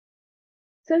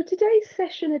So today's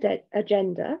session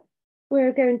agenda,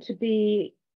 we're going to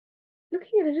be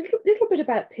looking at a little bit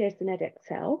about Pearson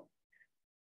Edexcel.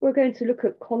 We're going to look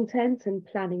at content and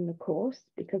planning the course,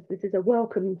 because this is a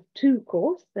welcome to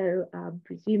course. So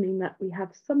presuming that we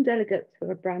have some delegates who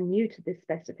are brand new to this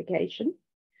specification.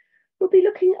 We'll be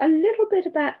looking a little bit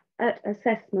at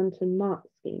assessment and mark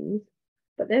schemes,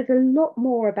 but there's a lot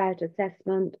more about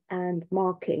assessment and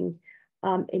marking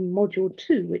in module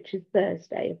 2, which is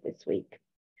Thursday of this week.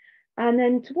 And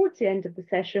then towards the end of the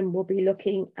session, we'll be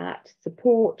looking at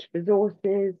support,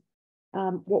 resources,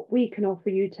 what we can offer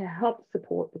you to help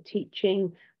support the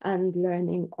teaching and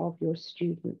learning of your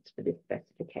students for this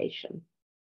specification.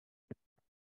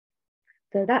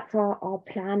 So that's our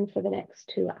plan for the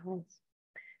next 2 hours.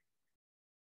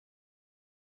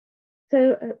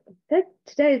 So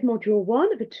today is module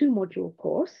 1 of a 2-module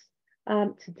course.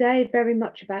 Today, very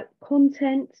much about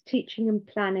content, teaching and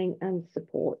planning and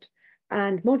support.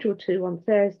 And module 2 on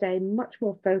Thursday, much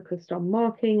more focused on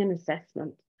marking and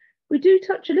assessment. We do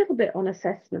touch a little bit on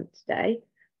assessment today,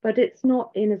 but it's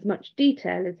not in as much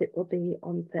detail as it will be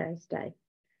on Thursday.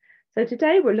 So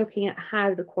today we're looking at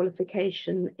how the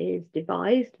qualification is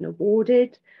devised and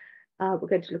awarded. We're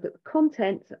going to look at the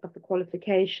content of the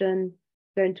qualification,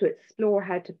 going to explore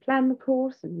how to plan the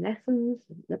course and lessons,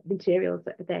 and the materials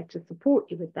that are there to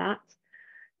support you with that.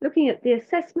 Looking at the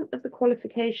assessment of the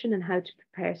qualification and how to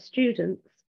prepare students.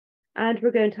 And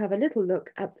we're going to have a little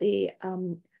look at the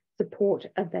support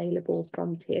available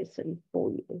from Pearson for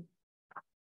you.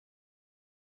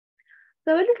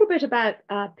 So a little bit about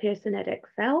Pearson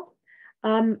Edexcel.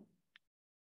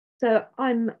 So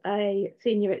I'm a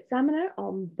senior examiner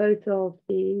on both of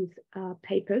these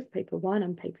papers, paper 1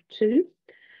 and paper 2.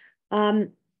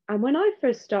 And when I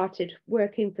first started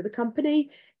working for the company,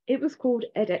 it was called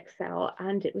Edexcel,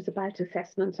 and it was about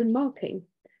assessment and marking.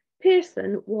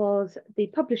 Pearson was the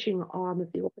publishing arm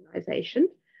of the organisation,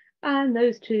 and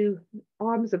those two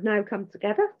arms have now come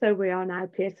together, so we are now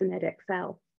Pearson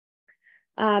Edexcel.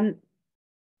 So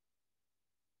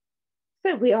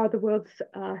we are the world's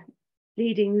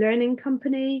leading learning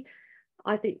company.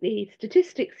 I think the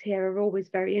statistics here are always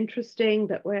very interesting,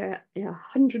 that we're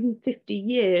 150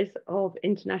 years of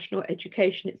international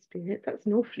education experience. That's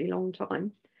an awfully long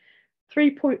time.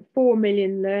 3.4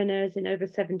 million learners in over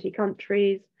 70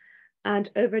 countries, and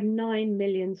over 9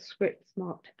 million scripts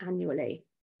marked annually.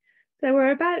 So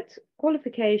we're about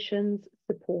qualifications,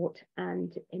 support,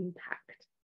 and impact.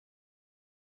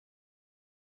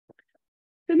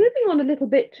 So moving on a little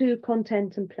bit to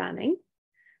content and planning,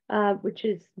 which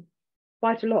is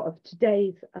quite a lot of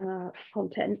today's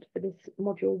content for this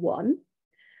module 1.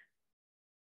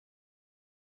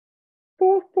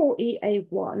 For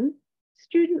 4EA1,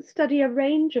 students study a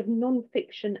range of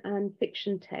non-fiction and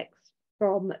fiction texts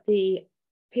from the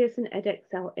Pearson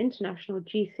Edexcel International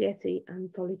GCSE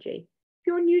Anthology. If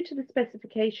you're new to the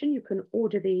specification, you can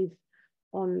order these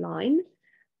online.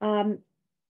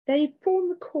 They form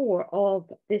the core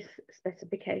of this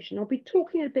specification. I'll be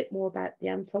talking a bit more about the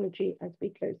anthology as we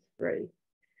go through.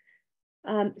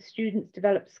 Students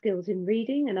develop skills in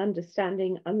reading and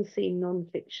understanding unseen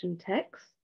non-fiction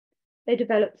texts. They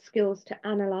develop skills to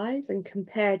analyse and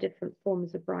compare different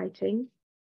forms of writing.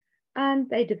 And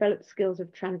they develop skills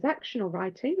of transactional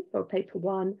writing for paper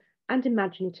 1 and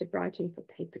imaginative writing for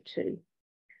paper 2.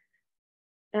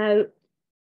 Now,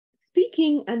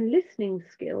 speaking and listening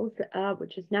skills,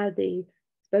 which is now the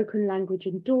spoken language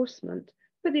endorsement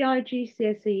for the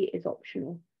IGCSE, is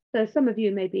optional. So some of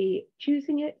you may be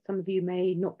choosing it, some of you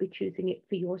may not be choosing it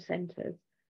for your centres.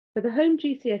 For the home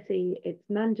GCSE, it's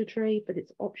mandatory, but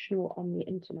it's optional on the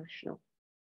international.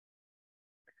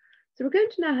 So we're going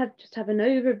to now just have an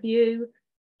overview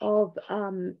of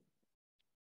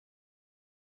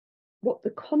what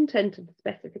the content of the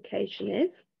specification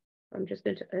is. I'm just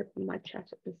going to open my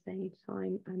chat at the same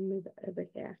time and move it over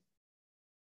here.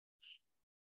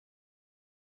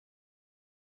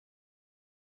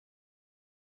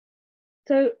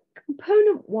 So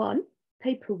component 1,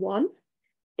 paper 1,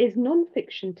 is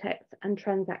non-fiction text and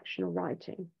transactional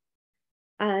writing.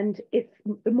 And it's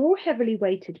the more heavily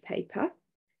weighted paper.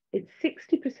 It's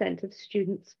 60% of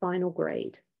students' final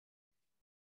grade.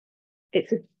 And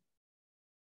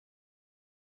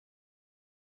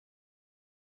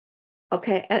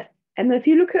if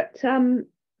you look at the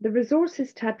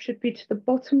resources tab, should be to the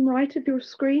bottom right of your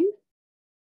screen.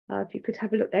 If you could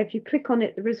have a look there, if you click on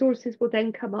it, the resources will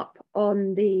then come up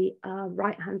on the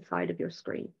right-hand side of your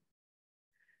screen.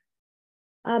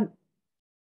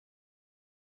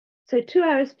 So 2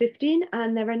 hours 15,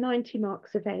 and there are 90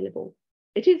 marks available.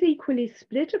 It is equally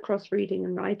split across reading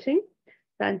and writing.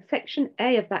 then section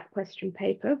A of that question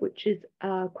paper, which is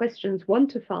questions 1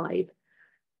 to 5,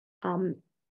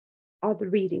 are the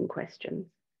reading questions.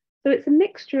 So it's a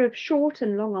mixture of short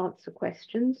and long answer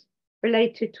questions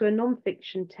related to a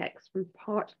non-fiction text from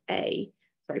part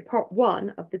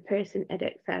 1 of the Pearson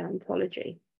Edexcel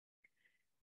anthology.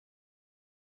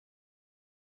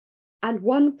 And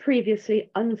one previously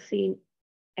unseen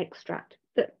extract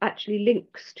that actually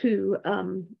links to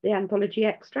the anthology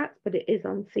extracts, but it is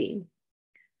unseen.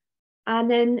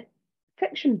 And then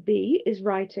section B is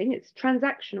writing, it's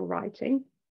transactional writing.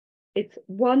 It's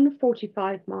 1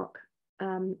 45-mark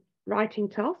writing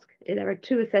task. There are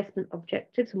 2 assessment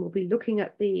objectives, and we'll be looking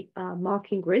at the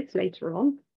marking grids later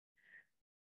on.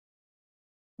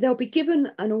 They'll be given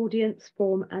an audience,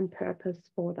 form and purpose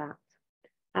for that.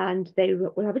 And they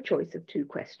will have a choice of 2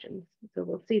 questions. So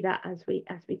we'll see that as we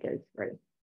go through.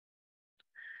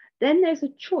 Then there's a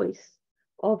choice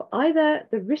of either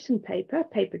the written paper,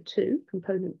 paper 2,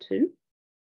 component 2,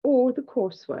 or the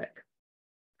coursework.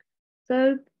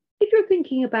 So if you're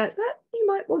thinking about that, you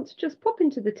might want to just pop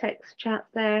into the text chat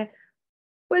there,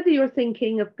 whether you're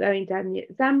thinking of going down the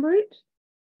exam route,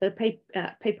 so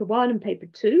paper 1 and paper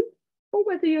 2, or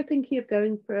whether you're thinking of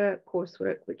going for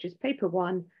coursework, which is paper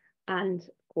 1 and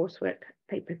coursework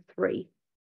paper 3.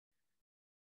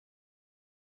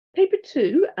 Paper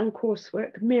 2 and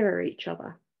coursework mirror each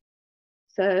other.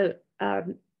 So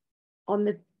on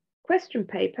the question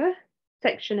paper,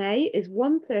 section A is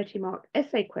 1 30-mark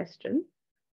essay question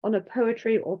on a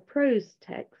poetry or prose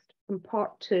text from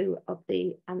part 2 of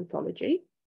the anthology,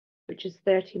 which is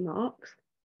 30 marks.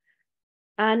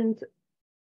 And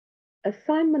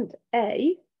assignment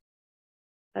A,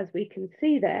 as we can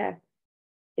see there,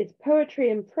 is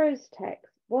poetry and prose text,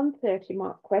 1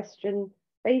 30-mark question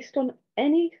based on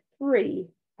any 3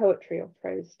 poetry or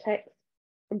prose texts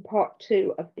from part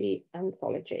 2 of the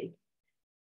anthology.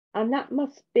 And that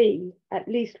must be at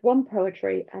least 1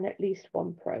 poetry and at least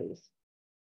 1 prose.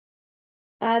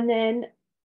 And then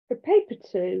for paper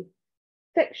 2,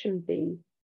 section B,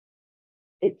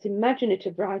 it's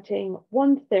imaginative writing,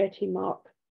 1 30-mark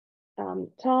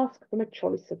task from a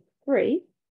choice of 3.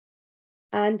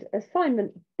 And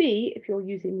assignment B, if you're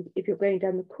going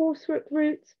down the coursework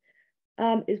route,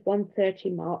 is 1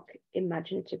 30-mark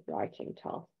imaginative writing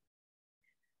task.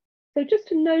 So just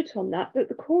to note on that the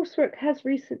coursework has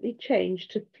recently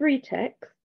changed to 3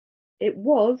 texts. It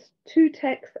was 2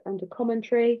 texts and a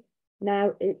commentary.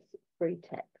 Now it's 3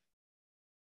 texts.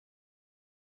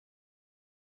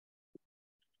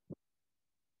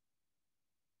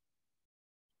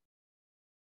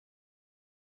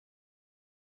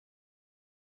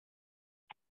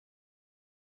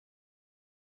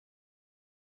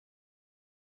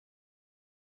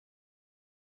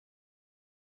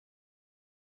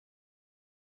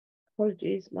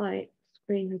 Apologies, my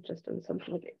screen has just done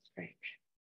something a bit strange.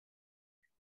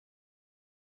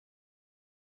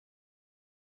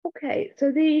 Okay,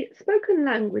 so the spoken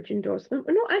language endorsement,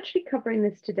 we're not actually covering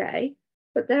this today,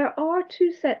 but there are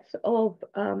 2 sets of,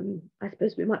 I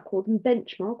suppose we might call them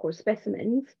benchmark or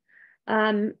specimens,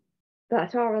 that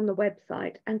are on the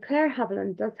website. And Claire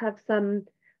Haviland does have some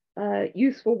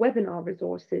useful webinar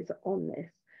resources on this.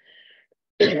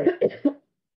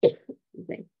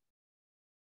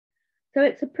 So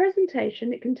it's a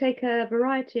presentation. It can take a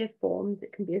variety of forms.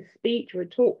 It can be a speech or a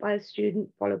talk by a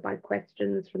student, followed by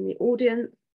questions from the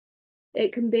audience.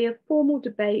 It can be a formal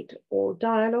debate or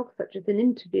dialogue, such as an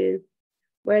interview,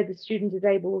 where the student is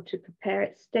able to prepare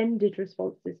extended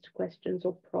responses to questions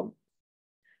or prompts,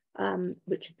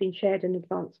 which have been shared in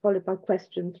advance, followed by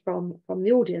questions from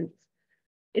the audience.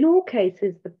 In all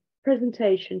cases, the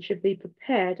presentation should be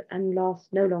prepared and last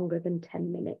no longer than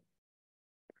 10 minutes.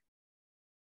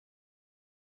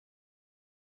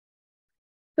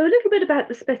 So a little bit about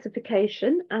the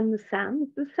specification and the SAMs.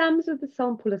 The SAMs are the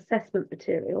sample assessment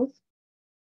materials.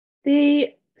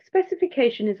 The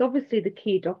specification is obviously the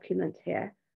key document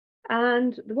here.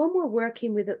 And the one we're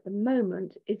working with at the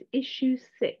moment is issue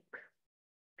 6.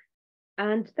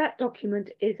 And that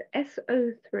document is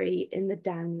SO3 in the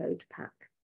download pack.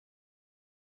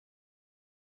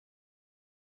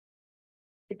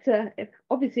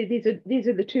 Obviously these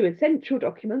are the 2 essential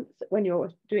documents when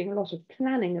you're doing a lot of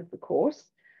planning of the course.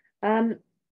 The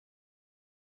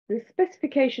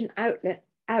specification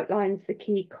outlines the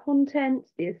key content,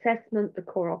 the assessment, the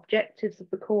core objectives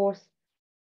of the course.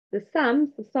 The SAMs,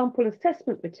 the sample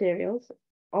assessment materials,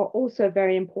 are also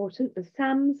very important. The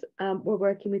SAMs, we're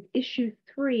working with issue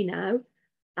 3 now,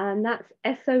 and that's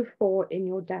SO4 in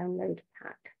your download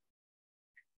pack.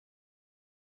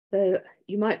 So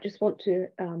you might just want to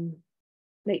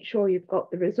make sure you've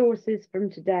got the resources from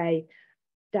today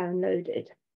downloaded.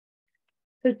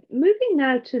 So moving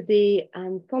now to the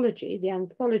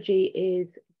anthology is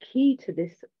key to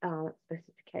this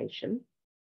specification.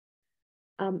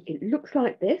 It looks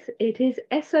like this. It is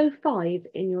SO5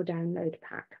 in your download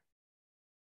pack.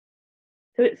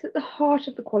 So it's at the heart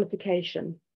of the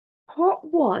qualification. Part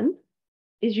 1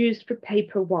 is used for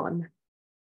paper 1.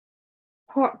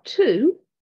 Part 2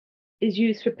 is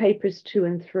used for papers 2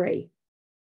 and 3.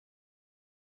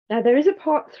 Now there is a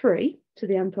part 3 to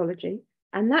the anthology,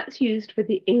 and that's used for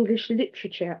the English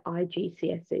Literature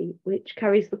IGCSE, which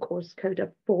carries the course code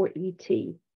of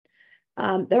 4ET.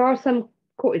 There are some,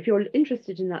 if you're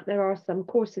interested in that, there are some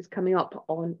courses coming up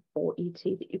on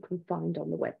 4ET that you can find on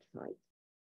the website.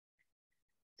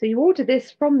 So you order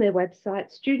this from their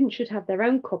website. Students should have their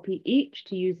own copy each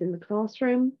to use in the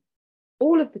classroom.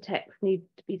 All of the text needs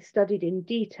to be studied in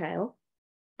detail,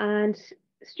 and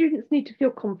students need to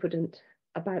feel confident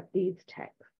about these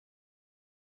texts.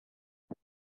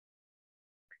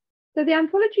 So the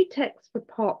anthology texts for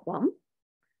part 1,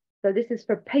 so this is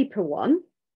for paper 1,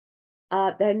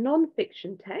 they're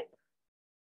non-fiction texts,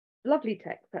 lovely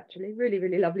texts actually, really,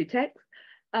 really lovely texts.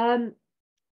 Some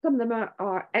of them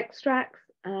are extracts,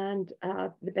 and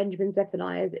the Benjamin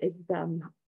Zephaniah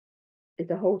is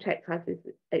a whole text as is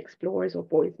explorers or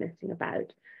boys messing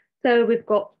about. So we've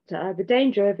got The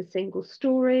Danger of a Single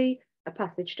Story, A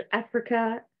Passage to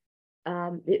Africa,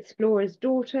 The Explorer's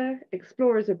Daughter,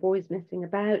 Explorers or Boys Messing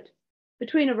About,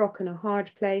 Between a Rock and a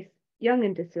Hard Place, Young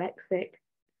and Dyslexic,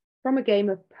 From a Game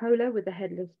of Polo with a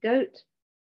Headless Goat,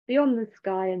 Beyond the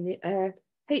Sky and the Earth,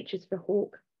 H is for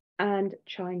Hawk, and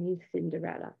Chinese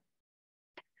Cinderella.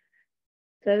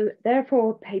 So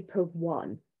therefore, paper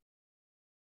 1.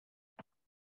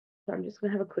 So I'm just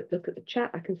going to have a quick look at the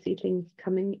chat. I can see things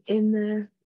coming in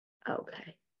there.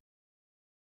 Okay.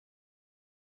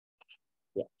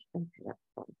 Yeah, okay, that's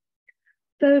fine.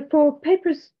 So for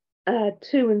papers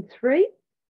 2 and 3,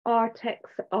 our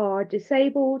texts are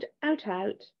Disabled, Out,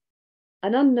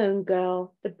 An Unknown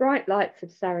Girl, The Bright Lights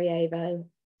of Sarajevo,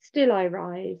 Still I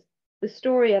Rise, The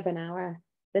Story of an Hour,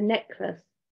 The Necklace,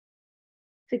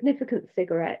 Significant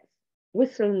Cigarettes,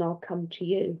 Whistle and I'll Come to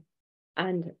You,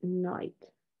 and Night.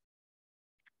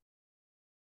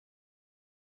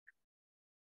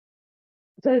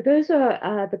 So those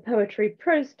are the poetry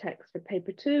prose texts for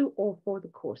paper 2 or for the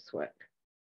coursework.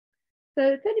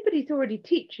 So if anybody's already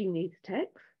teaching these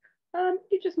texts,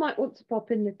 you just might want to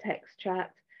pop in the text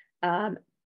chat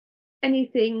any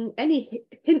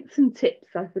hints and tips,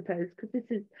 I suppose, because this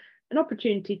is an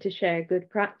opportunity to share good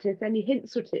practice, any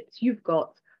hints or tips you've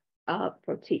got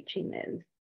for teaching those.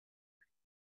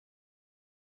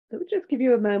 So we'll just give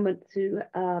you a moment to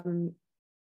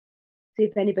see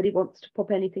if anybody wants to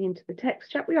pop anything into the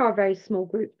text chat. We are a very small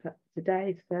group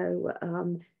today, so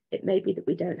it may be that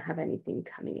we don't have anything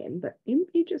coming in, but you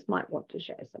just might want to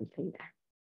share something there.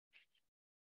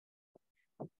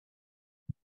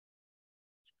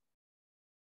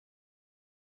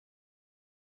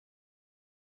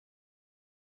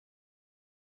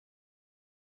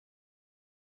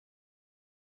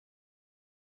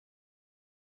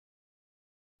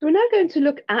 So we're now going to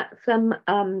look at some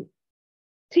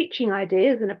teaching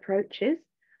ideas and approaches.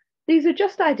 These are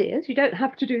just ideas, you don't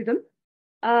have to do them.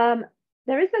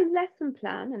 There is a lesson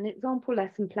plan, an example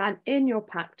lesson plan in your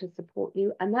pack to support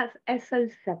you, and that's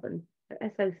SO7.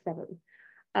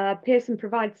 Pearson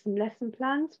provides some lesson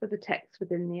plans for the text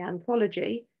within the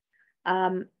anthology.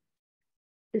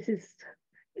 This is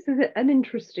an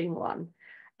interesting one.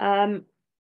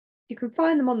 You can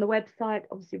find them on the website,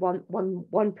 obviously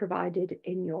one provided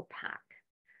in your pack.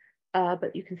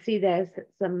 But you can see there's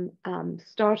some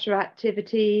starter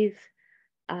activities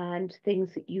and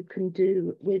things that you can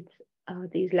do with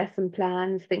these lesson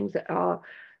plans, things that are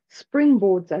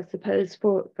springboards, I suppose,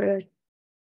 for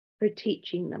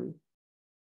teaching them.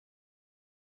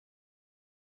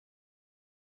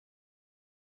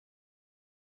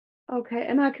 Okay,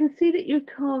 and I can see that you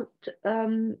can't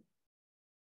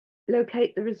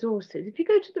locate the resources. If you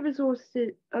go to the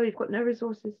resources, oh, you've got no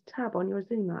resources tab on your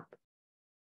Zoom app.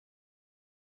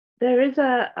 There is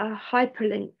a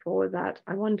hyperlink for that.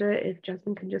 I wonder if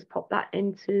Justin can just pop that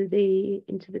into the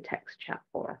text chat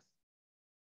for us.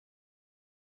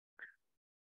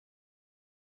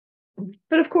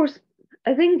 But of course,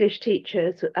 as English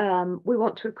teachers, we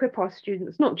want to equip our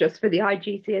students not just for the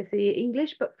IGCSE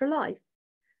English, but for life.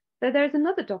 So there's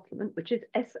another document, which is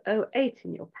SO8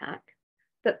 in your pack,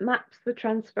 that maps the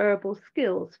transferable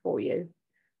skills for you.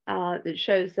 That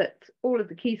shows that all of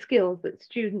the key skills that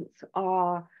students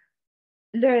are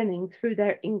learning through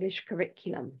their English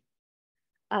curriculum.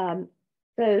 So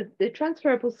the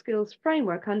transferable skills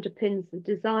framework underpins the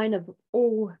design of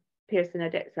all Pearson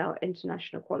Edexcel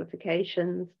international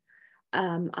qualifications,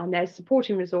 and there's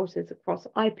supporting resources across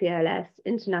IPLS,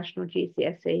 international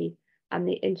GCSE, and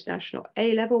the international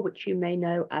A level, which you may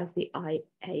know as the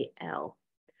IAL.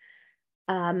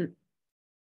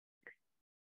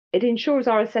 It ensures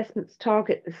our assessments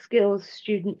target the skills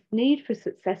students need for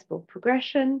successful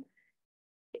progression.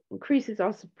 It increases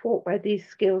our support where these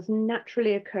skills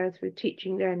naturally occur through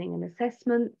teaching, learning, and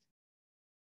assessment.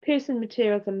 Pearson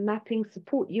materials and mapping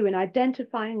support you in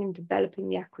identifying and developing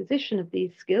the acquisition of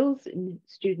these skills in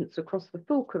students across the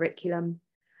full curriculum.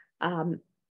 And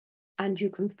you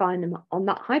can find them on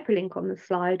that hyperlink on the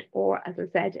slide, or as I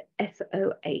said,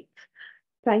 SO8.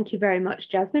 Thank you very much,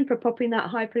 Jasmine, for popping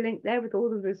that hyperlink there with all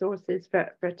the resources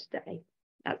for today.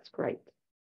 That's great.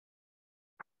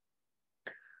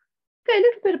 Okay, a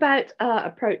little bit about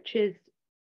approaches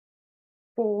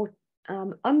for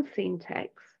unseen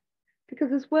text,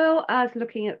 because as well as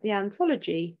looking at the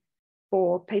anthology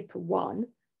for paper 1,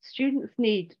 students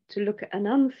need to look at an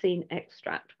unseen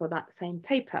extract for that same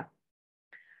paper.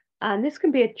 And this can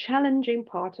be a challenging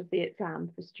part of the exam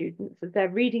for students as they're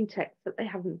reading text that they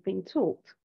haven't been taught.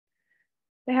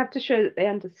 They have to show that they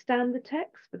understand the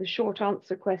text for the short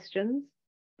answer questions,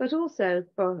 but also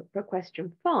for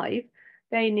question 5,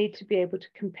 they need to be able to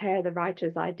compare the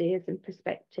writer's ideas and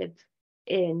perspectives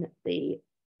in the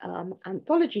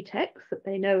anthology text that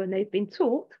they know and they've been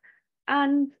taught,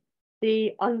 and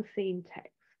the unseen text.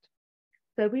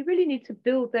 So we really need to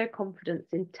build their confidence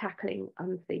in tackling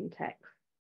unseen text.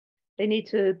 They need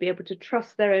to be able to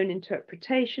trust their own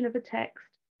interpretation of a text,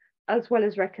 as well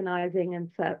as recognizing and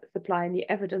supplying the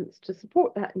evidence to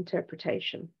support that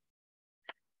interpretation.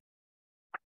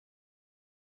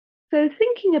 So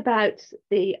thinking about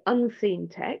the unseen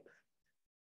text,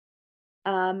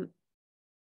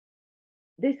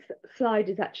 this slide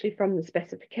is actually from the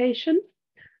specification.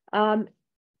 The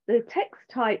text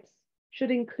types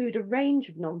should include a range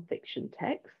of non-fiction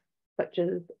texts, such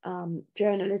as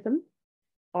journalism,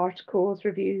 articles,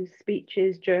 reviews,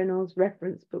 speeches, journals,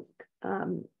 reference book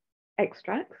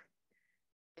extracts.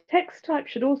 Text type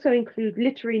should also include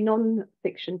literary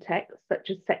non-fiction texts, such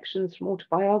as sections from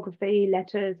autobiography,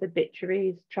 letters,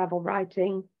 obituaries, travel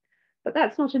writing, but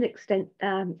that's not an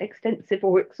extensive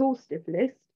or exhaustive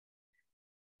list.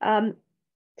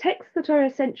 Texts that are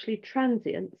essentially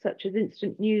transient, such as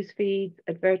instant news feeds,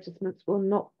 advertisements, will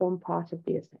not form part of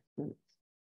the assessments.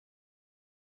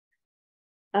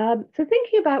 So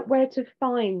thinking about where to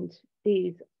find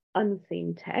these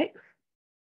unseen texts,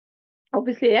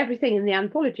 obviously everything in the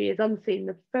anthology is unseen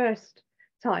the first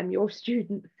time your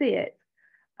students see it,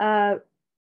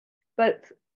 but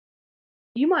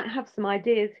you might have some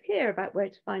ideas here about where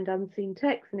to find unseen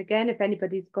text. And again, if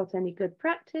anybody's got any good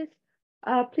practice,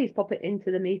 please pop it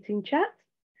into the meeting chat.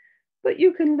 But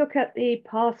you can look at the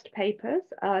past papers.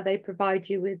 They provide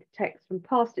you with text from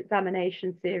past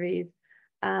examination series,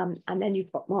 and then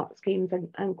you've got mark schemes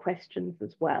and questions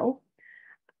as well.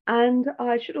 And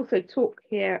I should also talk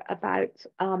here about,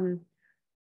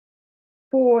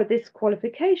 for this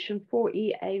qualification for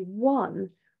EA1,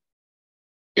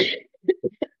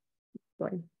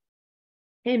 sorry,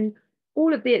 in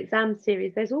all of the exam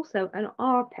series, there's also an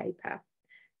R paper.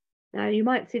 Now, you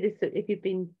might see this if you've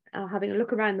been having a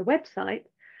look around the website.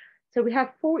 So we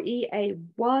have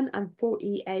 4EA1 and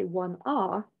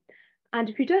 4EA1R. And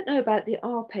if you don't know about the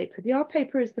R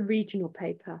paper is the regional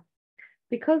paper.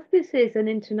 Because this is an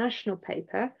international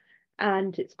paper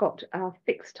and it's got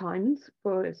fixed times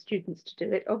for students to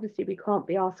do it, obviously we can't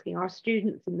be asking our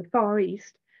students in the Far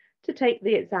East to take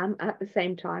the exam at the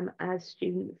same time as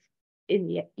students in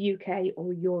the UK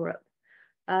or Europe.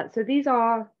 So these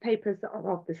are papers that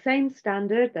are of the same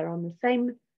standard, they're on the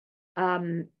same,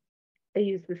 they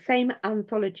use the same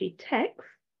anthology text,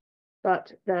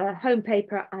 but the home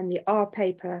paper and the R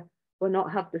paper will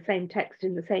not have the same text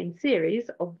in the same series,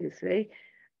 obviously,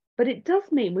 but it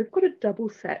does mean we've got a double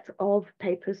set of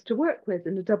papers to work with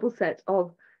and a double set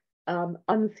of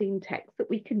unseen text that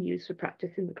we can use for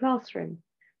practice in the classroom.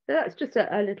 So that's just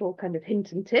a little kind of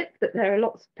hint and tip that there are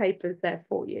lots of papers there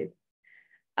for you.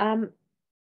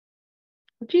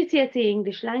 GCSE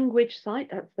English language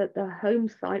site, that's the home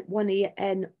site,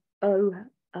 1ENO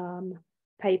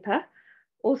paper,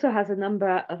 also has a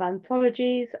number of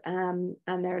anthologies, and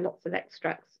there are lots of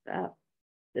extracts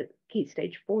that Key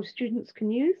Stage 4 students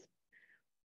can use.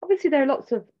 Obviously, there are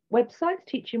lots of websites,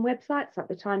 teaching websites, like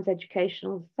the Times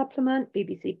Educational Supplement,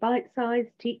 BBC Bite Size,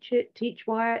 Teach It,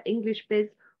 Teachwire, English Biz,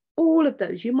 all of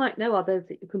those. You might know others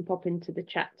that you can pop into the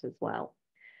chat as well.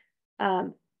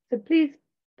 So please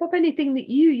pop anything that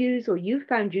you use or you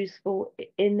found useful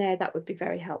in there. That would be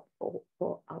very helpful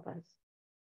for others.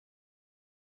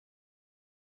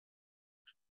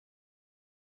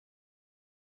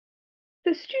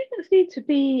 So students need to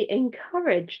be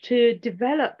encouraged to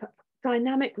develop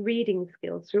dynamic reading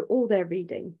skills through all their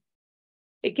reading.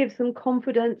 It gives them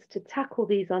confidence to tackle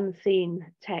these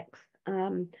unseen texts,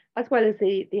 as well as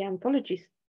the anthology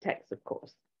texts, of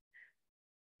course.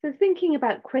 So thinking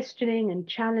about questioning and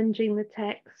challenging the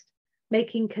text,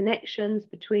 making connections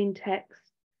between texts,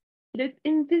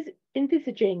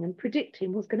 envisaging and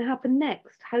predicting what's going to happen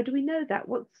next. How do we know that?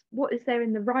 What is there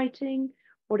in the writing?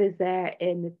 What is there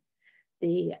in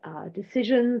the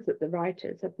decisions that the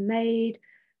writers have made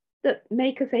that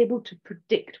make us able to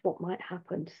predict what might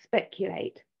happen, to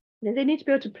speculate? They need to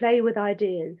be able to play with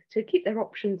ideas, to keep their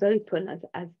options open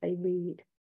as they read.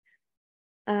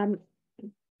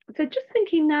 So just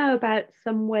thinking now about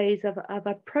some ways of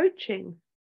approaching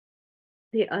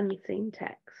the unseen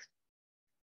text.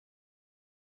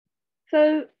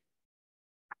 So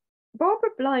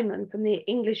Barbara Blyman from the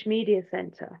English Media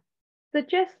Centre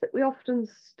suggests that we often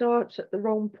start at the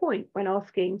wrong point when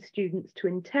asking students to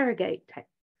interrogate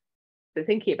text. So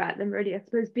thinking about them really, I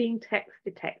suppose, being text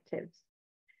detectives.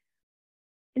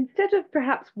 Instead of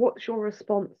perhaps what's your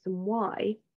response and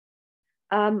why,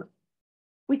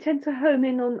 we tend to home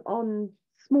in on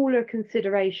smaller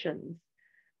considerations.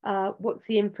 What's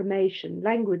the information,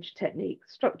 language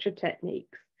techniques, structure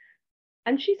techniques.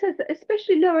 And she says that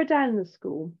especially lower down the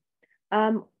school,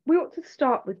 we ought to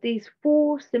start with these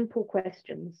 4 simple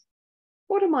questions.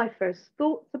 What are my first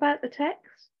thoughts about the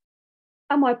text?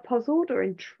 Am I puzzled or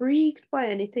intrigued by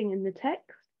anything in the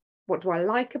text? What do I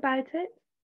like about it?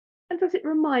 And does it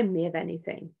remind me of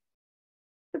anything?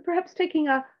 So perhaps taking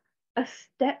a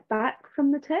step back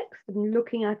from the text and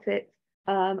looking at it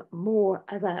more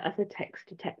as a text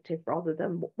detective rather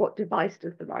than what device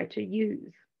does the writer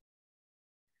use.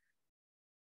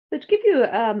 So to give you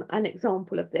an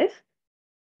example of this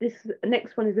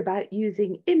next one is about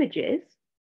using images,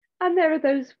 and there are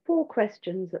those 4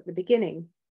 questions at the beginning.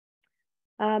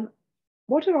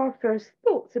 What are our first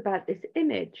thoughts about this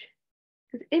image?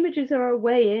 Because images are a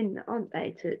way in, aren't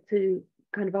they, to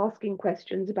kind of asking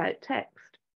questions about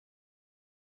text.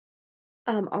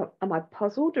 Am I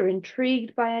puzzled or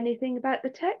intrigued by anything about the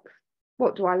text?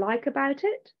 What do I like about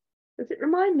it? Does it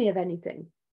remind me of anything?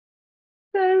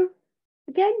 So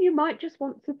again, you might just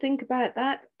want to think about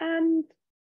that, and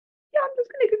yeah, I'm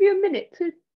just going to give you a minute to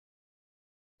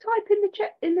type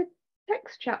in the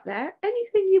text chat there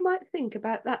anything you might think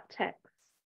about that text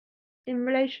in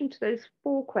relation to those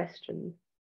 4 questions.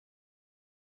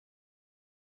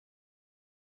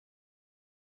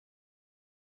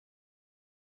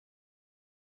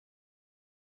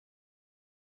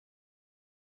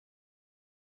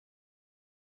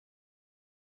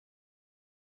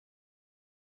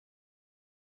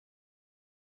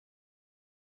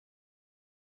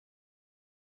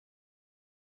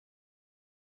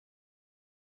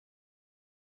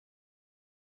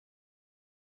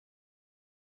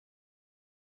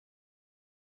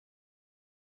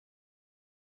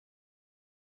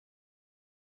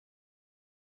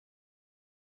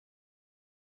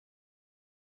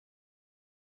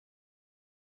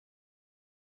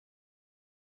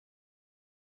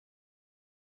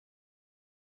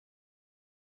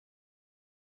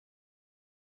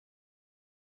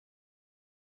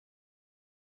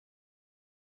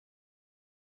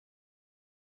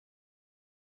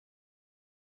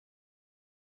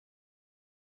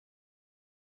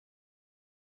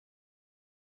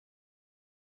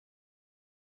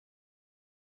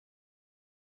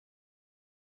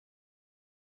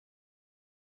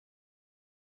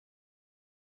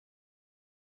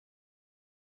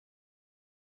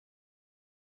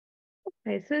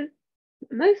 Okay, so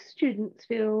most students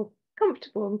feel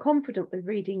comfortable and confident with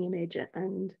reading image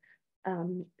and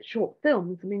short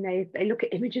films. I mean, they look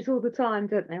at images all the time,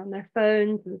 don't they, on their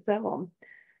phones and so on.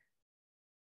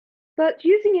 But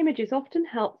using images often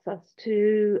helps us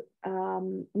to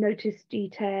notice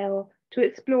detail, to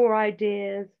explore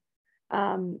ideas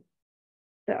that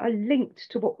are linked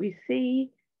to what we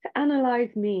see, to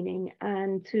analyze meaning,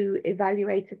 and to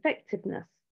evaluate effectiveness.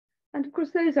 And of course,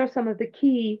 those are some of the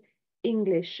key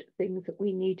English things that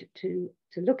we need to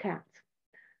look at.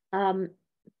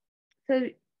 So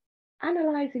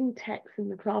analysing text in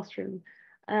the classroom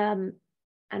and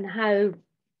how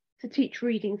to teach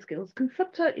reading skills can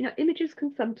sometimes, images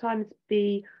can sometimes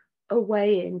be a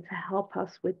way in to help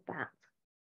us with that.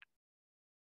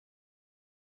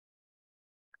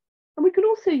 And we can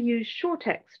also use short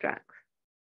extracts.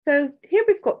 So here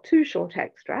we've got 2 short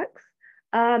extracts.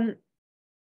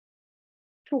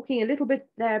 Talking a little bit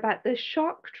there about the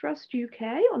Shark Trust UK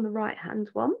on the right-hand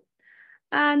one,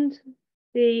 and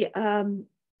the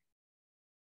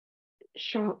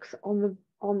sharks on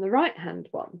the right-hand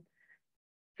one.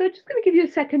 So I'm just going to give you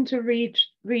a second to read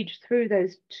through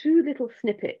those two little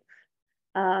snippets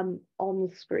on the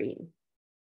screen.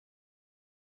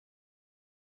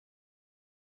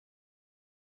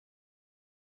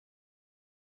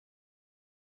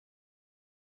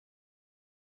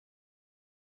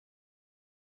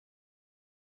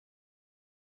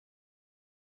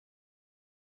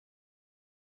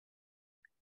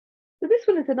 So this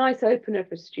one is a nice opener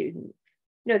for students.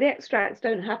 You know, the extracts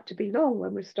don't have to be long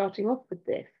when we're starting off with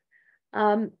this.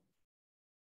 And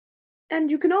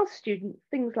you can ask students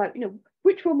things like, you know,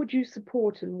 which one would you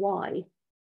support and why?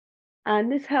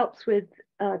 And this helps with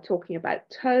talking about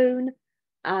tone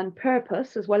and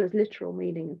purpose, as well as literal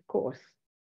meaning, of course.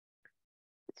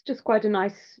 It's just quite a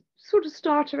nice sort of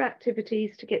starter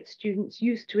activities to get students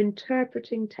used to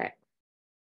interpreting text.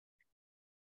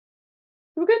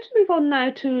 We're going to move on now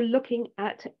to looking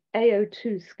at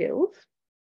AO2 skills,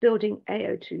 building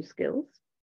AO2 skills.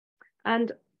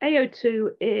 And AO2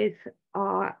 is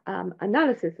our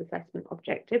analysis assessment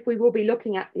objective. We will be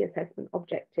looking at the assessment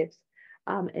objectives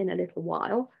in a little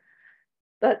while.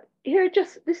 But here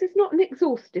this is not an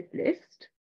exhaustive list,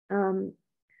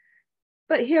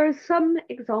 but here are some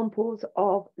examples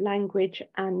of language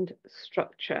and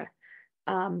structure.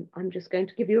 I'm just going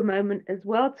to give you a moment as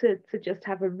well to just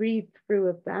have a read through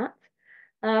of that.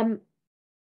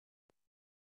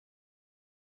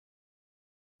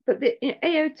 But the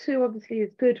AO2 obviously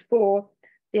is good for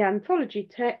the anthology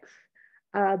text.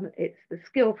 It's the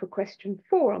skill for question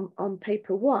 4 on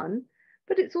paper 1,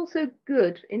 but it's also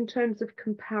good in terms of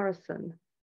comparison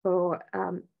for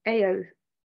AO3.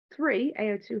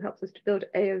 AO2 helps us to build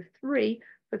AO3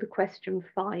 for the question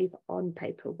 5 on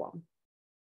paper 1.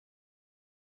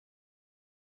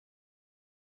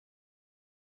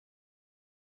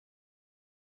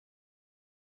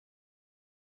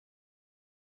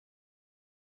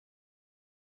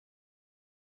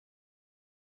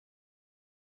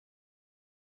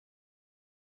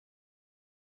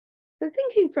 So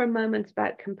thinking for a moment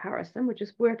about comparison, we're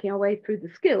just working our way through the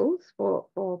skills for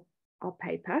our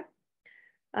paper,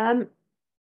 and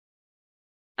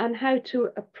how to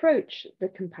approach the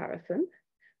comparison.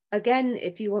 Again,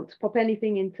 if you want to pop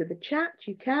anything into the chat,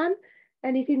 you can.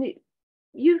 Anything that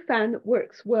you found that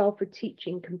works well for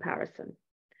teaching comparison.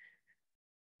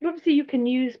 But obviously, you can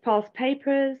use past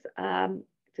papers to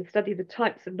study the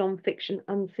types of non-fiction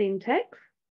unseen text.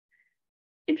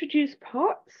 Introduce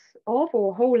parts of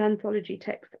or whole anthology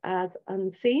text as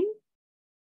unseen.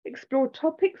 Explore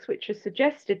topics which are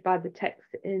suggested by the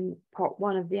text in part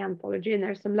 1 of the anthology, and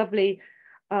there's some lovely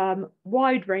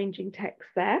wide-ranging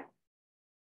texts there.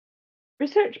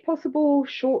 Research possible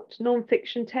short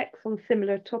non-fiction texts on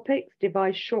similar topics.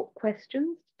 Devise short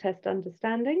questions to test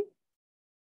understanding.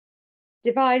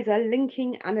 Devise a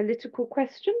linking analytical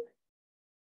question.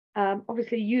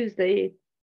 Obviously use the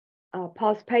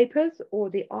past papers or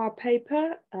the R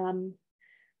paper, and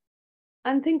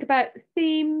think about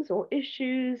themes or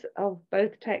issues of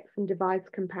both texts and devise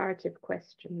comparative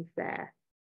questions there.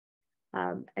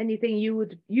 Anything you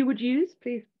would use,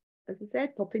 please, as I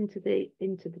said, pop into the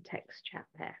text chat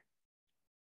there.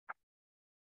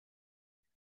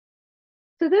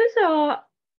 So those are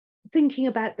thinking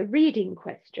about the reading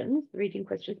questions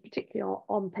particularly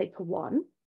on paper 1.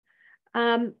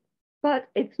 But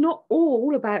it's not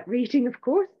all about reading, of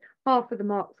course. Half of the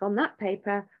marks on that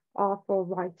paper are for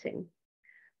writing.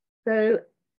 So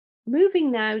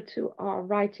moving now to our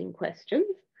writing questions,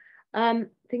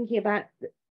 thinking about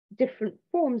different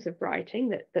forms of writing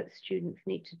that students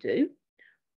need to do.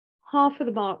 Half of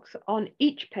the marks on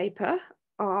each paper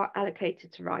are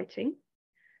allocated to writing.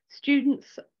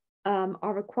 Students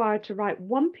are required to write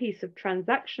one piece of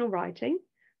transactional writing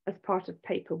as part of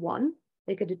paper 1.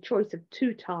 They get a choice of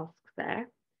 2 tasks there.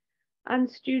 And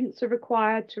students are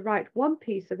required to write one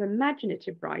piece of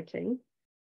imaginative writing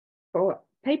for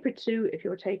paper 2 if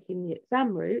you're taking the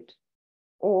exam route,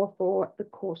 or for the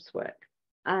coursework.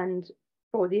 And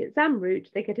for the exam route,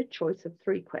 they get a choice of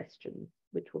 3 questions,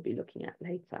 which we'll be looking at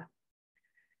later.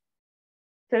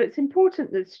 So it's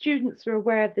important that students are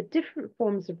aware of the different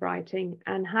forms of writing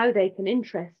and how they can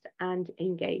interest and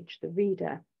engage the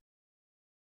reader.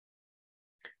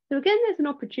 So again, there's an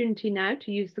opportunity now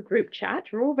to use the group chat.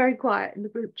 We're all very quiet in the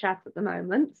group chat at the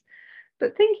moment,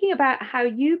 but thinking about how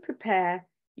you prepare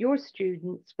your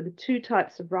students for the 2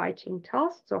 types of writing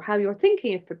tasks, or how you're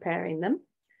thinking of preparing them,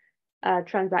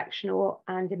 transactional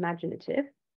and imaginative.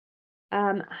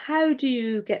 How do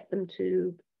you get them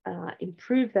to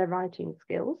improve their writing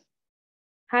skills?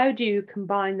 How do you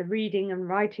combine the reading and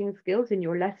writing skills in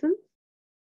your lessons?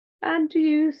 And do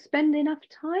you spend enough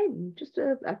time? Just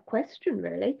a question,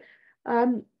 really.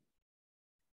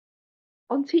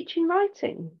 on teaching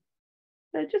writing.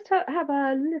 So just have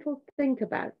a little think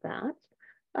about that.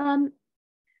 Um,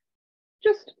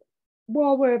 just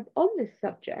while we're on this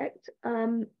subject,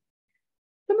 some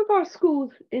of our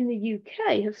schools in the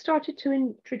UK have started to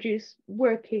introduce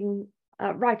writing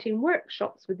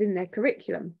workshops within their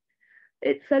curriculum.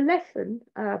 It's a lesson,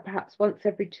 perhaps once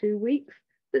every 2 weeks,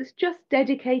 that's just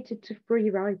dedicated to free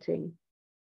writing.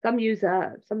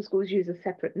 Some schools use a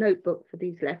separate notebook for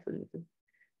these lessons.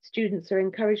 Students are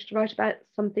encouraged to write about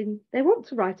something they want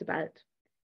to write about.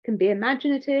 It can be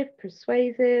imaginative,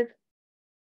 persuasive,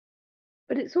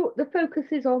 but the focus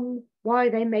is on why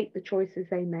they make the choices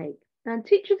they make. And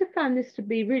teachers have found this to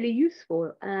be really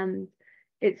useful, and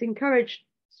it's encouraged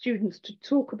students to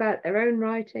talk about their own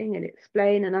writing and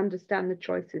explain and understand the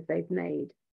choices they've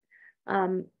made.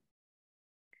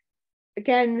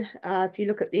 Again, if you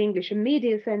look at the English and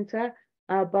Media Centre,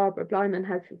 Barbara Blyman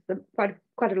has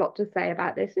quite a lot to say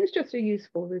about this. It's just a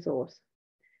useful resource.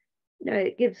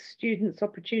 It gives students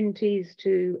opportunities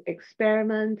to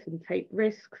experiment and take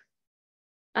risks,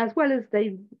 as well as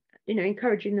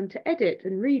encouraging them to edit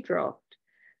and redraft.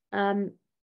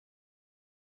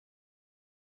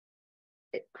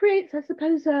 It creates, I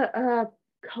suppose, a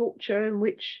culture in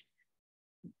which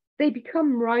they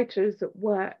become writers at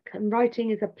work, and writing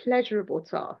is a pleasurable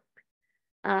task.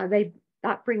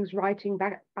 That brings writing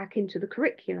back into the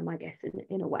curriculum, I guess,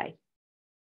 in a way.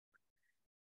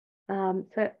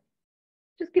 So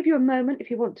just give you a moment if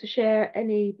you want to share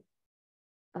any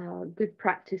good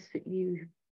practice that you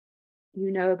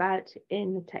know about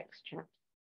in the text chat.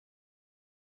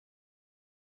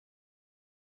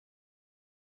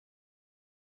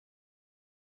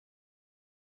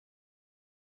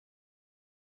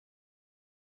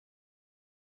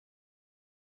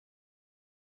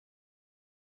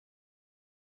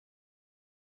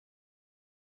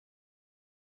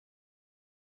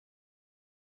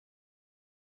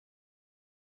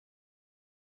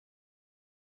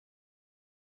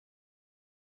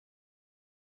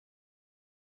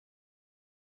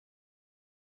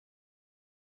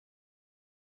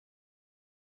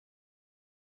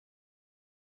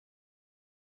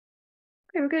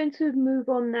 Okay, we're going to move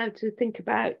on now to think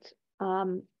about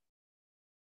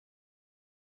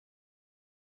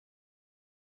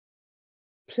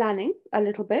planning a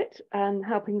little bit and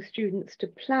helping students to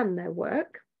plan their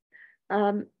work.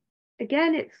 Again,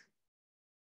 it's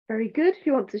very good if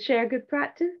you want to share good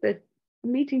practice. The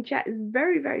meeting chat is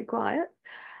very, very quiet,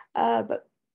 but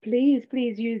please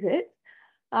use it.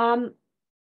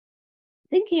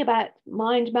 Thinking about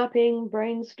mind mapping,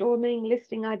 brainstorming,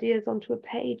 listing ideas onto a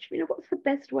page, what's the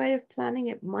best way of planning?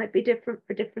 It might be different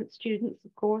for different students,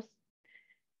 of course.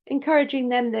 Encouraging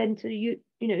them then to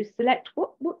select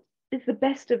what is the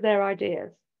best of their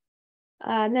ideas,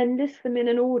 and then list them in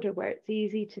an order where it's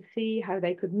easy to see how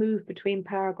they could move between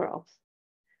paragraphs.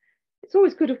 It's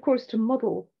always good, of course, to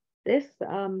model this.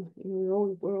 We're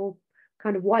all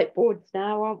kind of whiteboards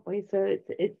now, aren't we? So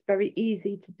it's very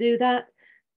easy to do that.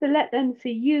 So let them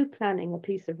see you planning a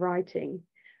piece of writing,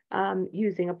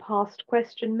 using a past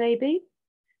question maybe,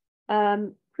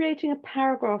 creating a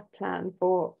paragraph plan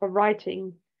for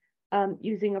writing,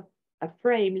 using a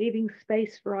frame, leaving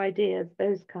space for ideas,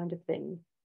 those kind of things,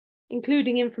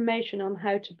 including information on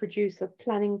how to produce a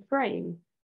planning frame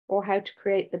or how to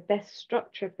create the best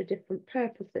structure for different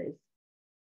purposes.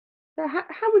 So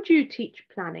how would you teach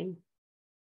planning?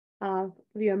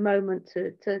 Give you a moment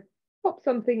to pop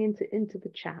something into the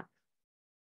chat.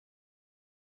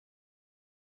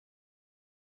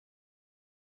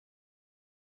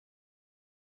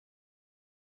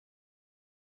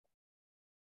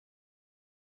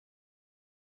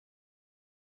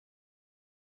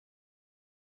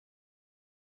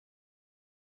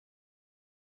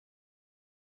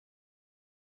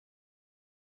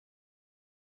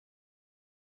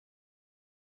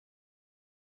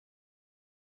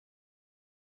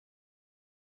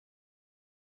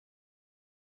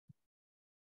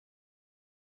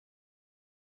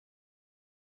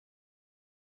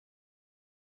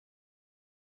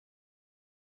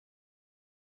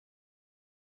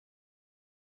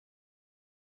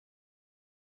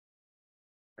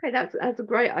 Okay, that's a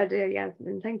great idea,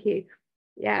 Yasmin. Thank you.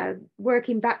 Yeah,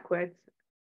 working backwards.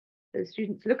 The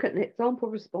students look at an example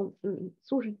response and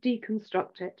sort of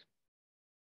deconstruct it.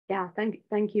 Yeah,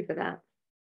 thank you for that.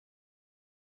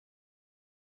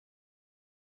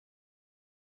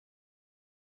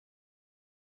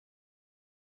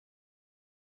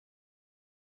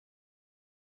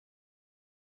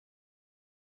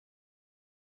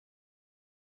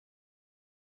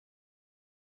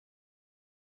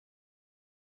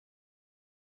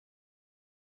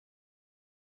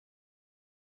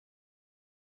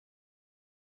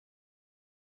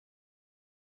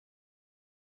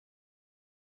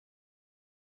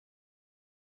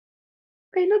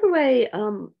 Okay, another way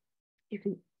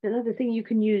another thing you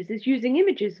can use is using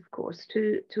images, of course,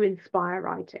 to inspire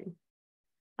writing.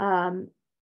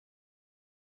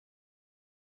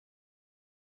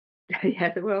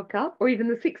 Yeah, the World Cup or even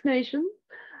the Six Nations.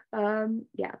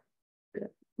 Yeah,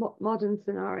 modern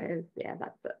scenarios. Yeah,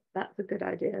 that's a good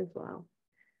idea as well.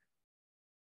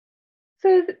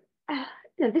 So,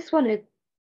 this one is,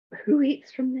 who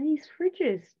eats from these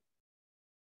fridges?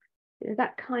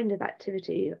 That kind of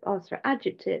activity asks for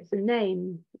adjectives and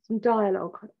names, some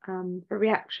dialogue for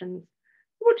reactions.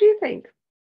 What do you think?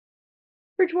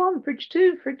 Fridge one, fridge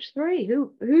two, fridge three.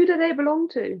 Who do they belong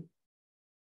to?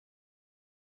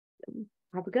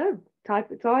 Have a go.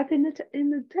 Type in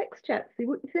the text chat. See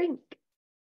what you think.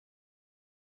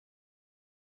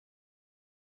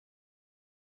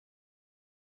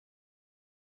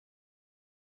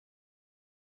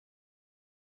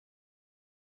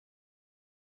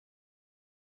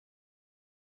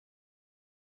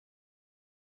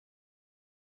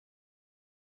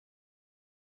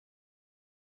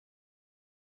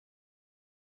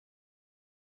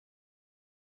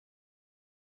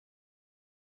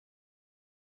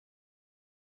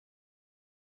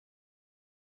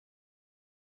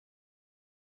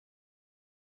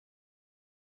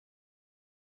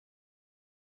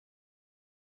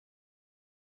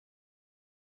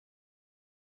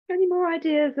 Any more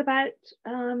ideas about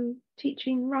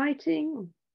teaching writing?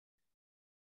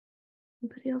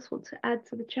 Anybody else want to add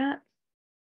to the chat?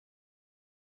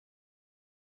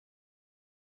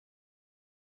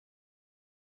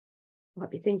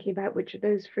 Might be thinking about which of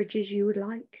those fridges you would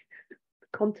like,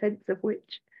 the contents of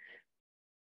which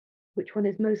one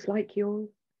is most like yours.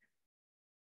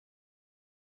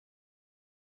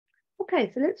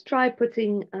 Okay, so let's try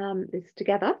putting this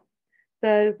together.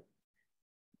 So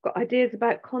got ideas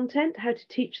about content, how to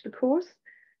teach the course,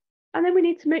 and then we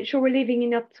need to make sure we're leaving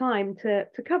enough time to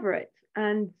cover it.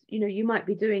 And you might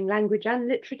be doing language and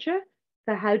literature,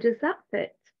 so how does that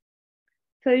fit?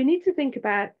 So you need to think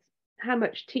about how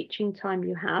much teaching time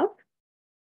you have,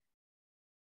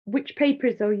 which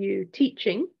papers are you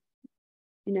teaching,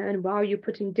 and are you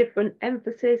putting different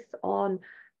emphasis on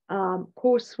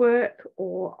coursework,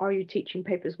 or are you teaching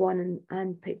papers 1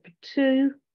 and paper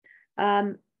 2?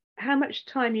 How much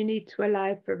time you need to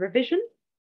allow for revision,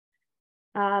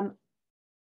 and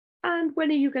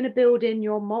when are you going to build in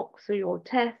your mocks or your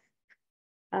tests?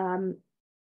 So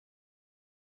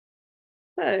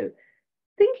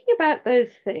thinking about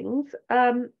those things,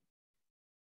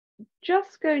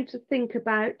 just going to think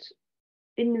about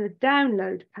in the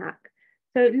download pack.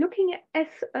 So looking at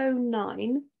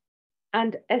SO9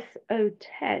 and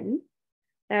SO10,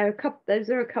 those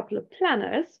are a couple of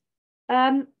planners.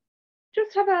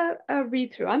 Just have a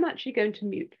read through. I'm actually going to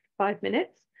mute for 5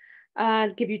 minutes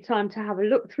and give you time to have a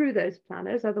look through those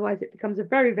planners. Otherwise, it becomes a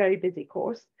very, very busy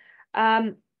course.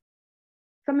 Some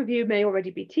of you may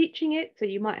already be teaching it, so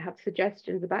you might have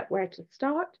suggestions about where to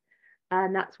start.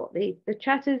 And that's what the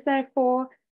chat is there for.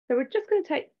 So we're just going to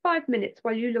take 5 minutes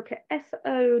while you look at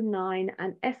SO9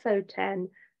 and SO10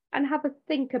 and have a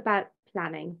think about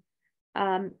planning.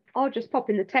 I'll just pop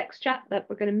in the text chat that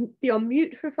we're going to be on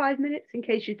mute for 5 minutes in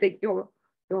case you think you're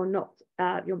not,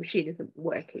 your machine isn't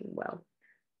working well.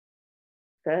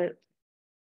 So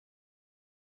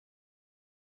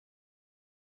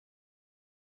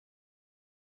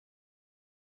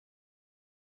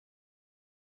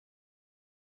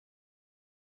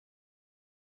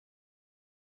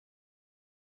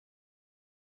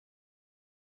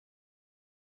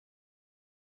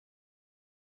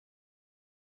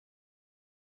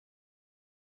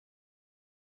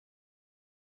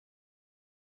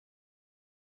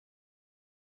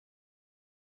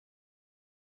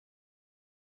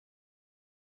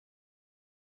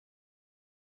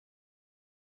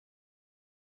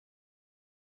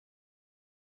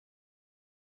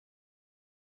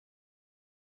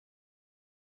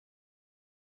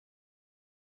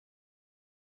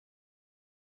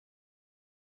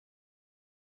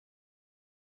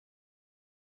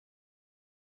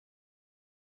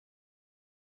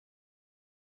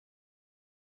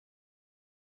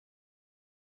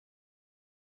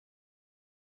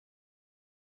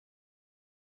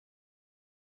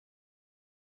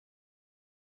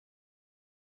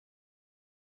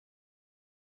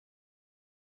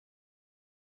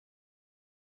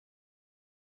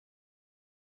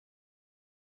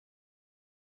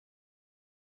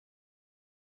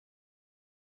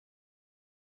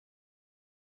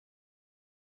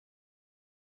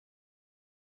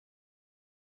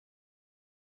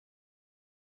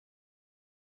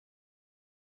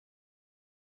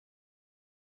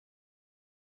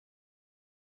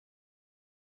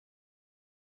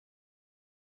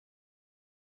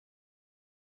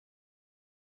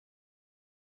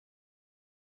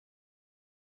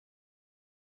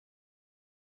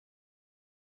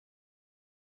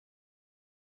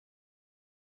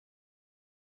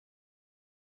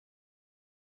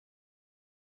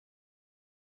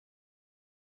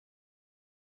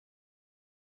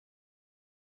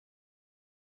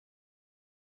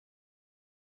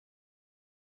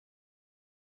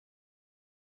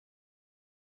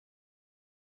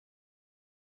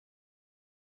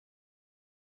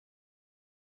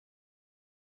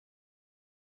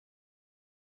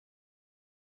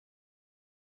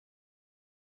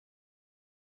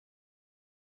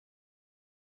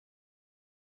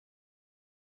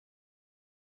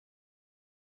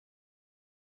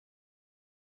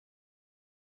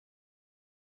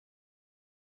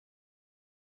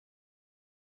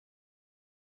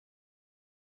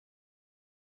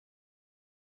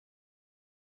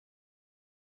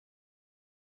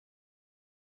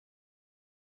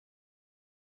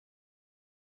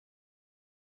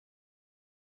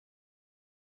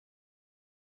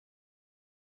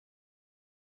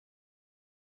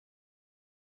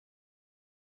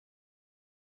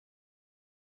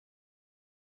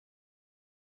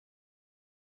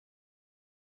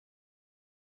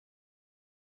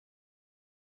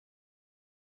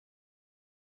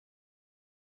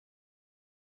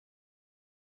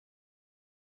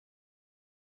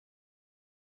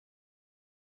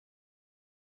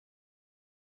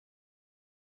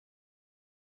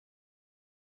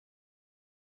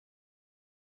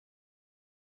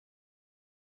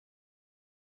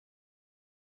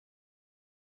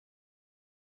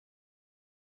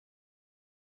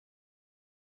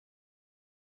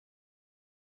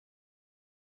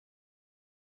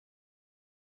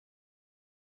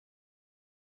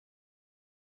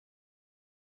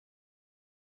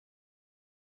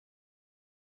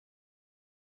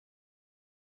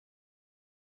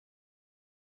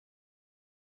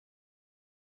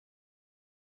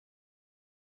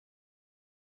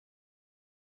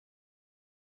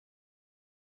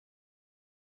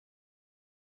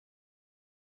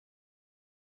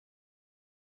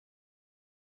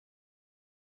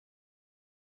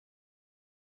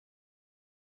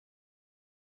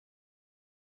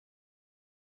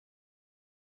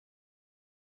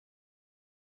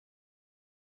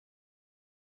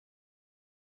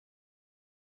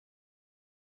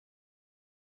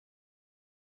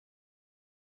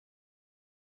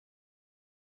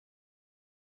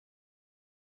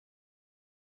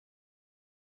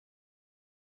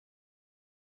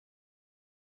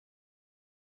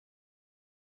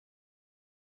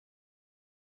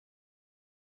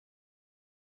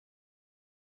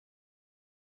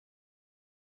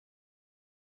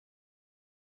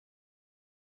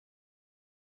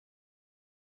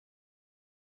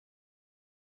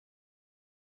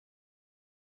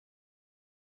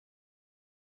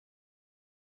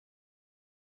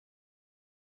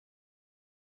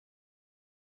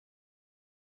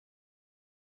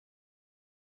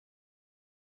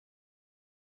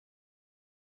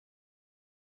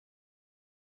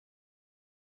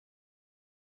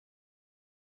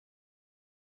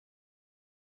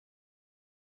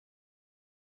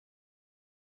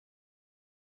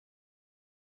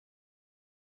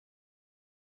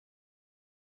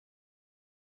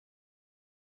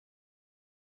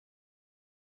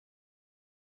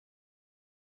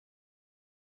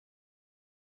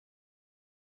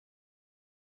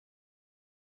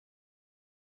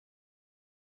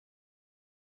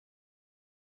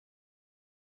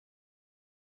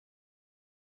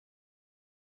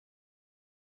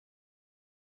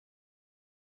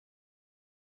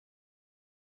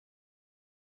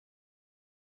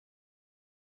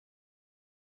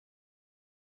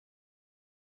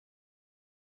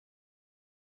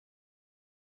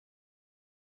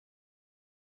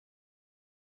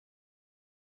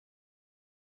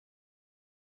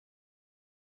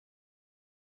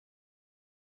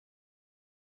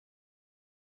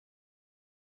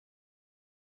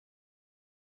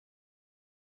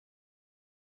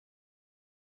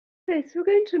Okay, so we're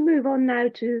going to move on now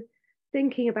to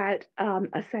thinking about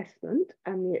assessment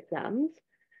and the exams.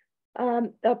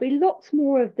 There'll be lots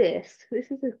more of this.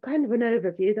 This is a kind of an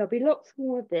overview. There'll be lots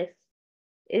more of this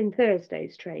in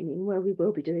Thursday's training, where we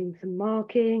will be doing some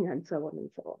marking and so on and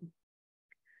so on.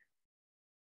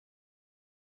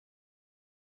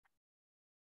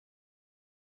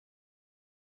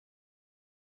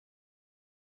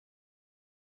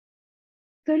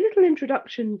 So a little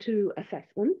introduction to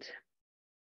assessment.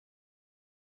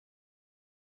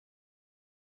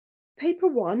 Paper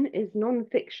 1 is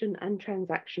non-fiction and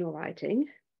transactional writing,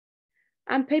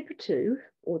 and paper 2,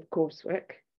 or the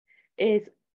coursework, is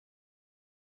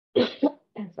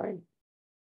sorry,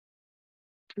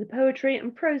 the poetry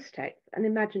and prose text and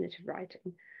imaginative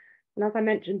writing. And as I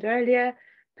mentioned earlier,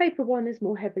 paper 1 is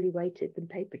more heavily weighted than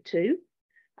paper 2.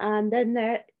 And then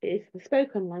there is the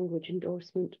spoken language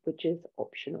endorsement, which is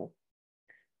optional.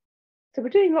 So we're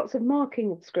doing lots of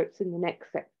marking of scripts in the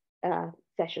next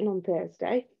session on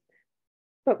Thursday.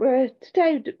 But we're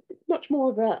today much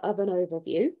more of an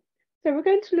overview. So we're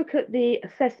going to look at the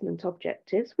assessment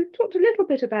objectives. We've talked a little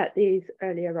bit about these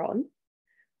earlier on,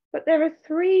 but there are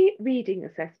 3 reading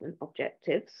assessment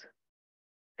objectives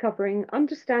covering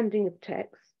understanding of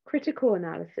text, critical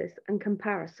analysis, and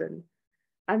comparison.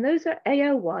 And those are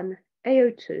AO1,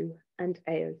 AO2, and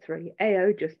AO3.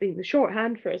 AO just being the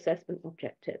shorthand for assessment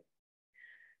objective.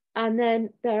 And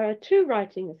then there are 2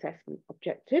 writing assessment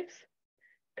objectives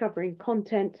covering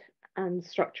content and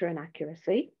structure and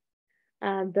accuracy.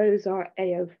 And those are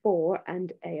AO4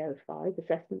 and AO5,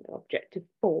 assessment objective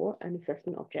 4 and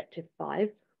assessment objective 5.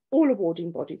 All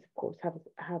awarding bodies, of course, have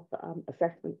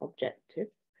assessment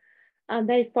objectives. And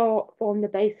they form the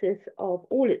basis of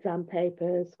all exam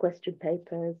papers, question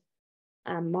papers,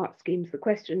 and mark schemes. The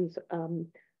questions,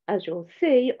 as you'll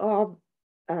see, are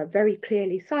very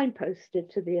clearly signposted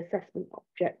to the assessment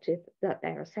objective that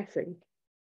they're assessing.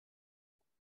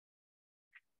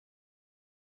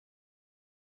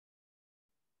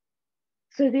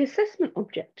 So the assessment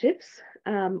objectives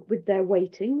with their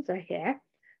weightings are here.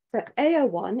 So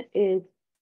AO1 is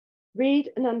read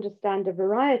and understand a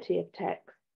variety of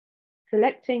texts,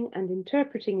 selecting and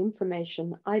interpreting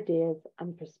information, ideas,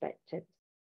 and perspectives.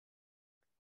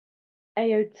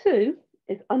 AO2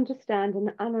 is understand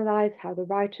and analyse how the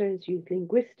writers use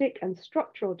linguistic and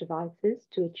structural devices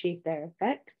to achieve their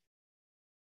effects.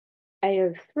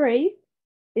 AO3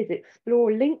 is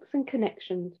explore links and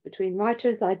connections between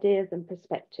writers' ideas and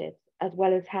perspectives, as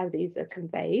well as how these are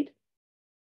conveyed.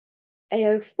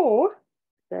 AO4,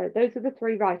 so those are the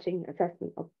 3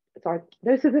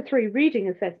 reading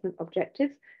assessment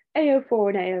objectives. AO4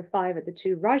 and AO5 are the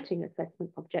 2 writing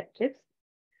assessment objectives.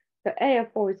 So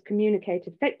AO4 is communicate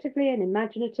effectively and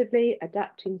imaginatively,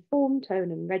 adapting form,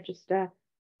 tone, and register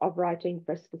of writing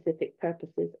for specific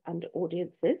purposes and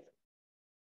audiences.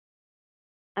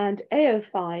 And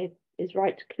AO5 is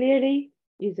write clearly,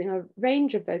 using a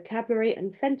range of vocabulary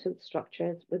and sentence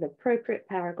structures with appropriate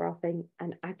paragraphing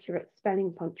and accurate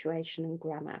spelling, punctuation, and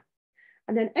grammar.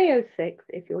 And then AO6,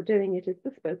 if you're doing it, is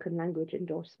the spoken language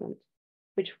endorsement,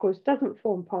 which of course doesn't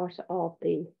form part of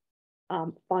the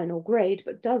final grade,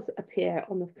 but does appear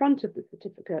on the front of the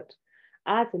certificate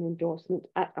as an endorsement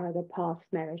at either pass,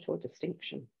 merit, or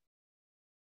distinction.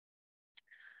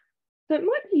 So it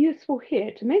might be useful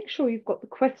here to make sure you've got the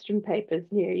question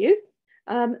papers near you.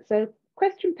 So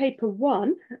question paper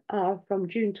 1 from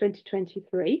June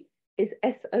 2023 is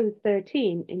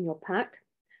SO13 in your pack,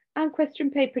 and question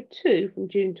paper 2 from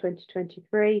June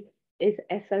 2023 is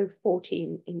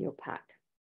SO14 in your pack.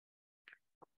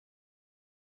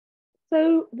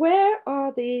 So where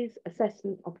are these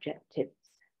assessment objectives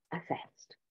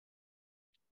assessed?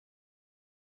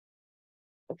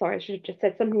 Sorry, I should have just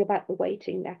said something about the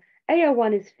weighting there.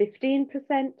 AO1 is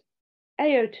 15%,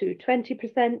 AO2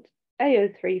 20%,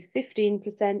 AO3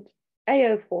 15%,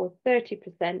 AO4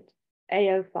 30%,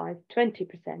 AO5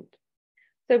 20%.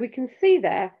 So we can see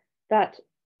there that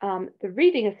the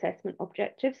reading assessment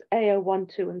objectives, AO1,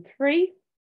 2, and 3,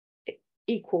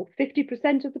 equal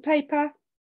 50% of the paper,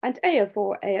 and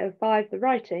AO4, AO5, the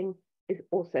writing, is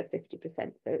also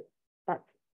 50%. So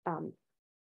that's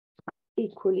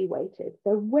equally weighted.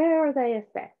 So where are they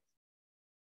assessed?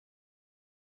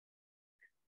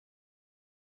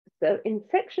 So in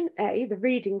section A, the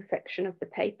reading section of the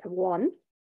paper 1,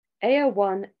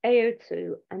 AO1,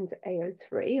 AO2, and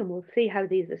AO3, and we'll see how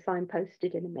these are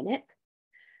signposted in a minute.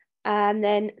 And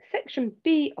then section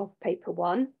B of paper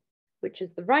 1, which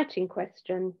is the writing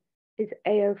question, is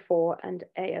AO4 and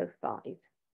AO5.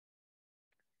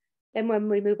 Then when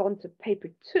we move on to paper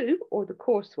 2, or the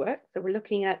coursework, so we're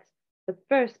looking at the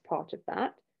first part of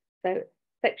that. So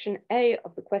section A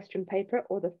of the question paper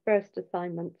or the first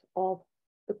assignment of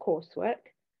the coursework.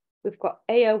 We've got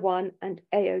AO1 and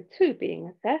AO2 being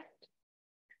assessed.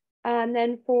 And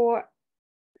then for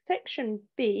section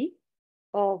B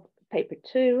of paper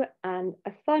 2 and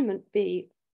assignment B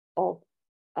of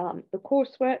the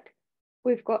coursework,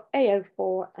 we've got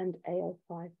AO4 and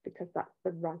AO5 because that's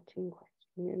the writing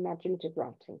question, imaginative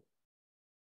writing.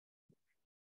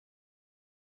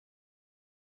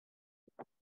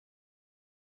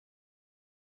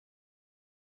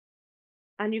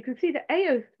 And you can see that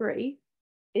AO3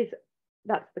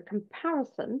 that's the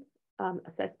comparison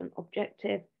assessment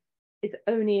objective, is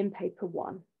only in paper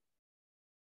 1.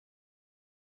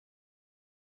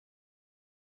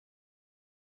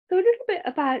 So a little bit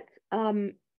about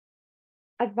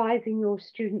advising your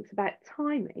students about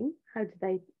timing. How do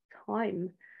they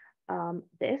time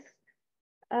this?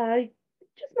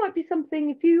 Just might be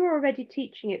something, if you're already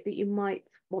teaching it, that you might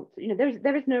want to,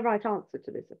 there is no right answer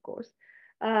to this, of course.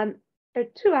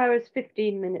 2 hours,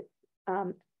 15 minutes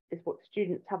is what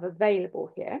students have available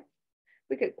here.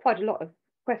 We get quite a lot of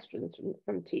questions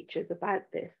from teachers about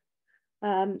this.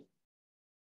 No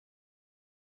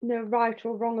right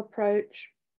or wrong approach.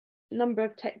 Number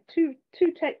of two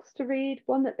texts to read,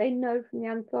 one that they know from the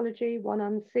anthology, one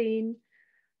unseen.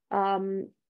 There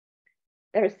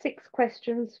are 6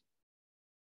 questions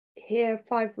here,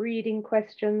 5 reading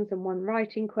questions and 1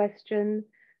 writing question.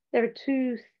 There are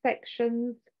 2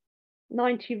 sections,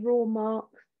 90 raw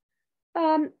marks.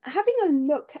 Having a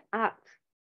look at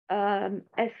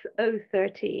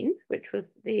SO13, which was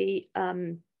the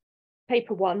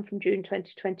paper 1 from June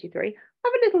 2023,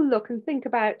 have a little look and think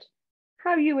about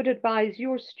how you would advise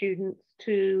your students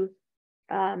to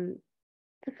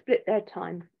split their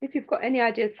time. If you've got any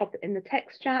ideas, pop it in the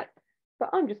text chat, but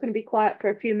I'm just going to be quiet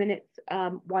for a few minutes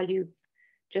while you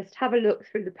just have a look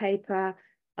through the paper.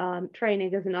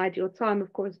 Training is an ideal time,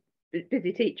 of course.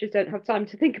 Busy teachers don't have time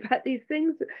to think about these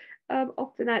things,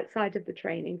 often outside of the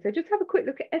training. So just have a quick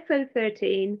look at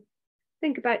SO13,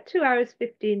 think about 2 hours,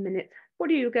 15 minutes. What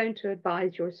are you going to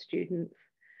advise your students?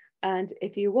 And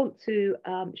if you want to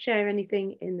share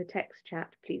anything in the text chat,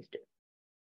 please do.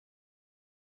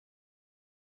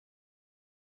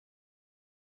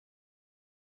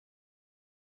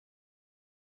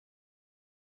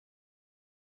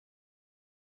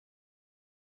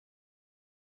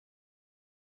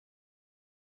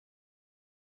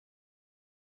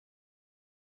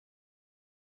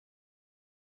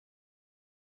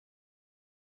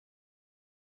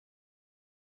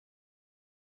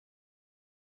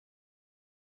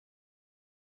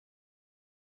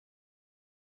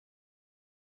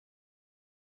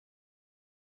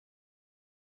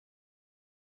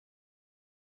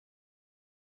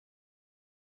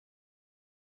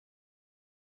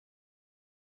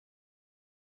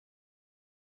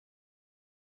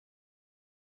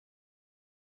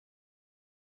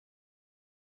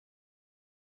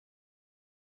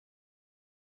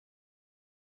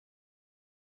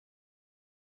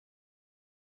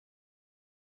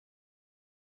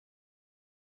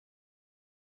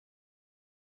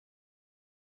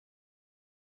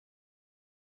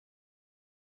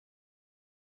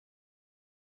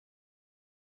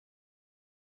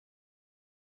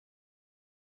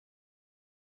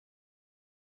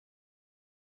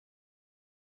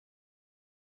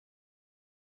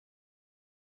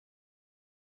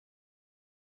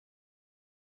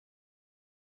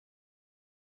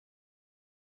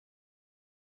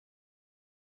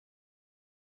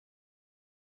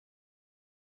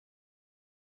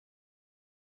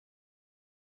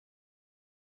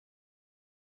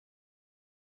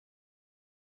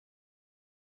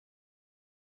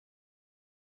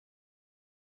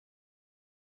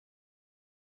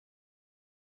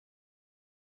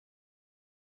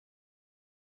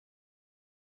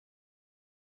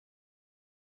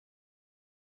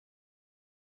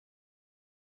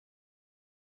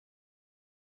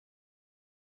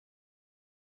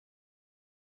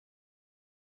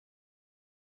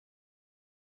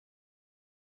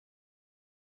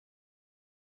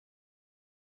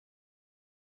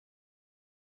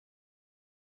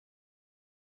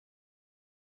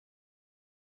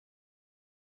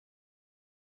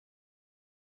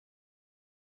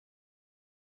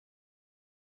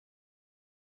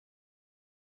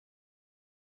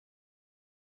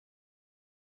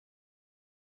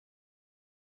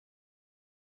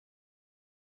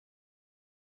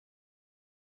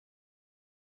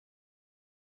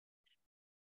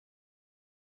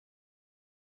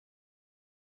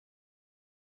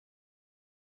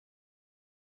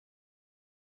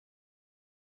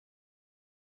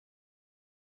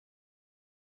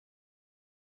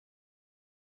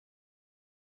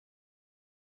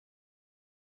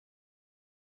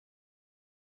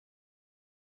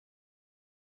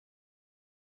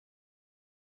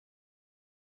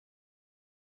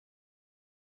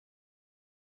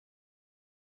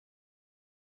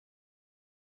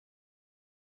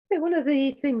 So one of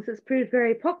the things that's proved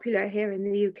very popular here in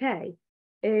the UK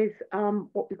is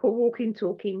what we call walking,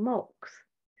 talking mocks.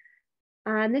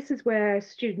 And this is where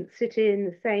students sit in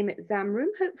the same exam room,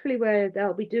 hopefully where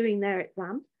they'll be doing their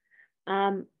exam,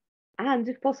 um, and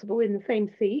if possible in the same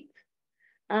seat.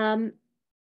 Um,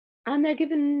 and they're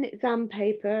given exam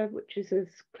paper, which is as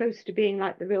close to being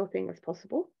like the real thing as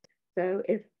possible. So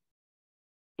if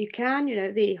you can,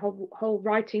 the whole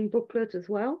writing booklet as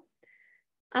well.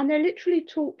 And they're literally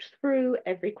talked through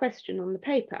every question on the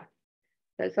paper.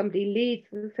 So somebody leads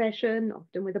the session,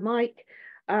 often with a mic,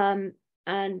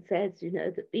 and says,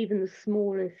 that even the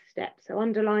smallest steps. So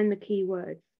underline the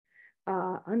keywords,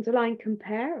 underline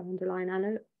compare,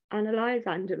 underline analyze,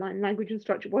 underline language and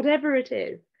structure, whatever it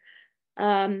is.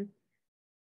 And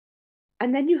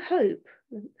then you hope,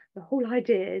 the whole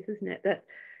idea is, isn't it, that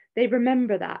they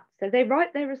remember that. So they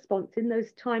write their response in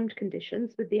those timed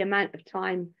conditions with the amount of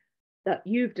time that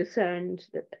you've discerned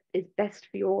that is best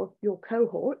for your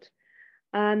cohort.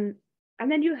 And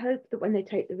then you hope that when they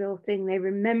take the real thing, they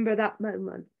remember that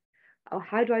moment. Oh,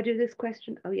 how do I do this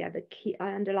question? Oh yeah,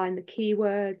 I underline the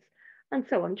keywords and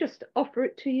so on. Just offer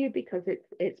it to you because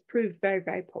it's proved very,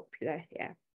 very popular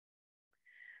here.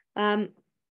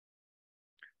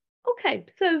 Okay,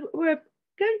 so we're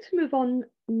going to move on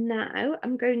now.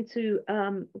 We're going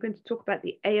to talk about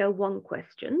the AO1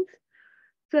 questions.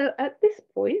 So at this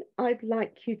point, I'd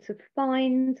like you to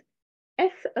find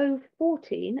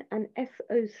SO14 and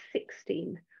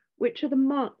SO16, which are the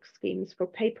mark schemes for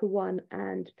paper 1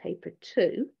 and paper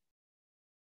 2.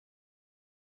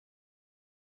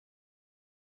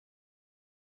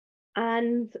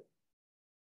 And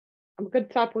I'm going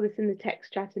to type all this in the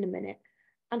text chat in a minute.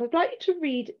 And I'd like you to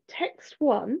read text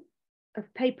 1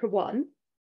 of paper 1,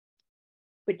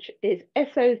 which is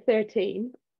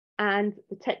SO13, and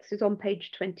the text is on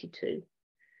page 22.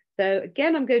 So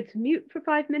again, I'm going to mute for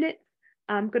 5 minutes.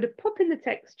 I'm going to pop in the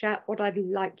text chat what I'd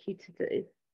like you to do.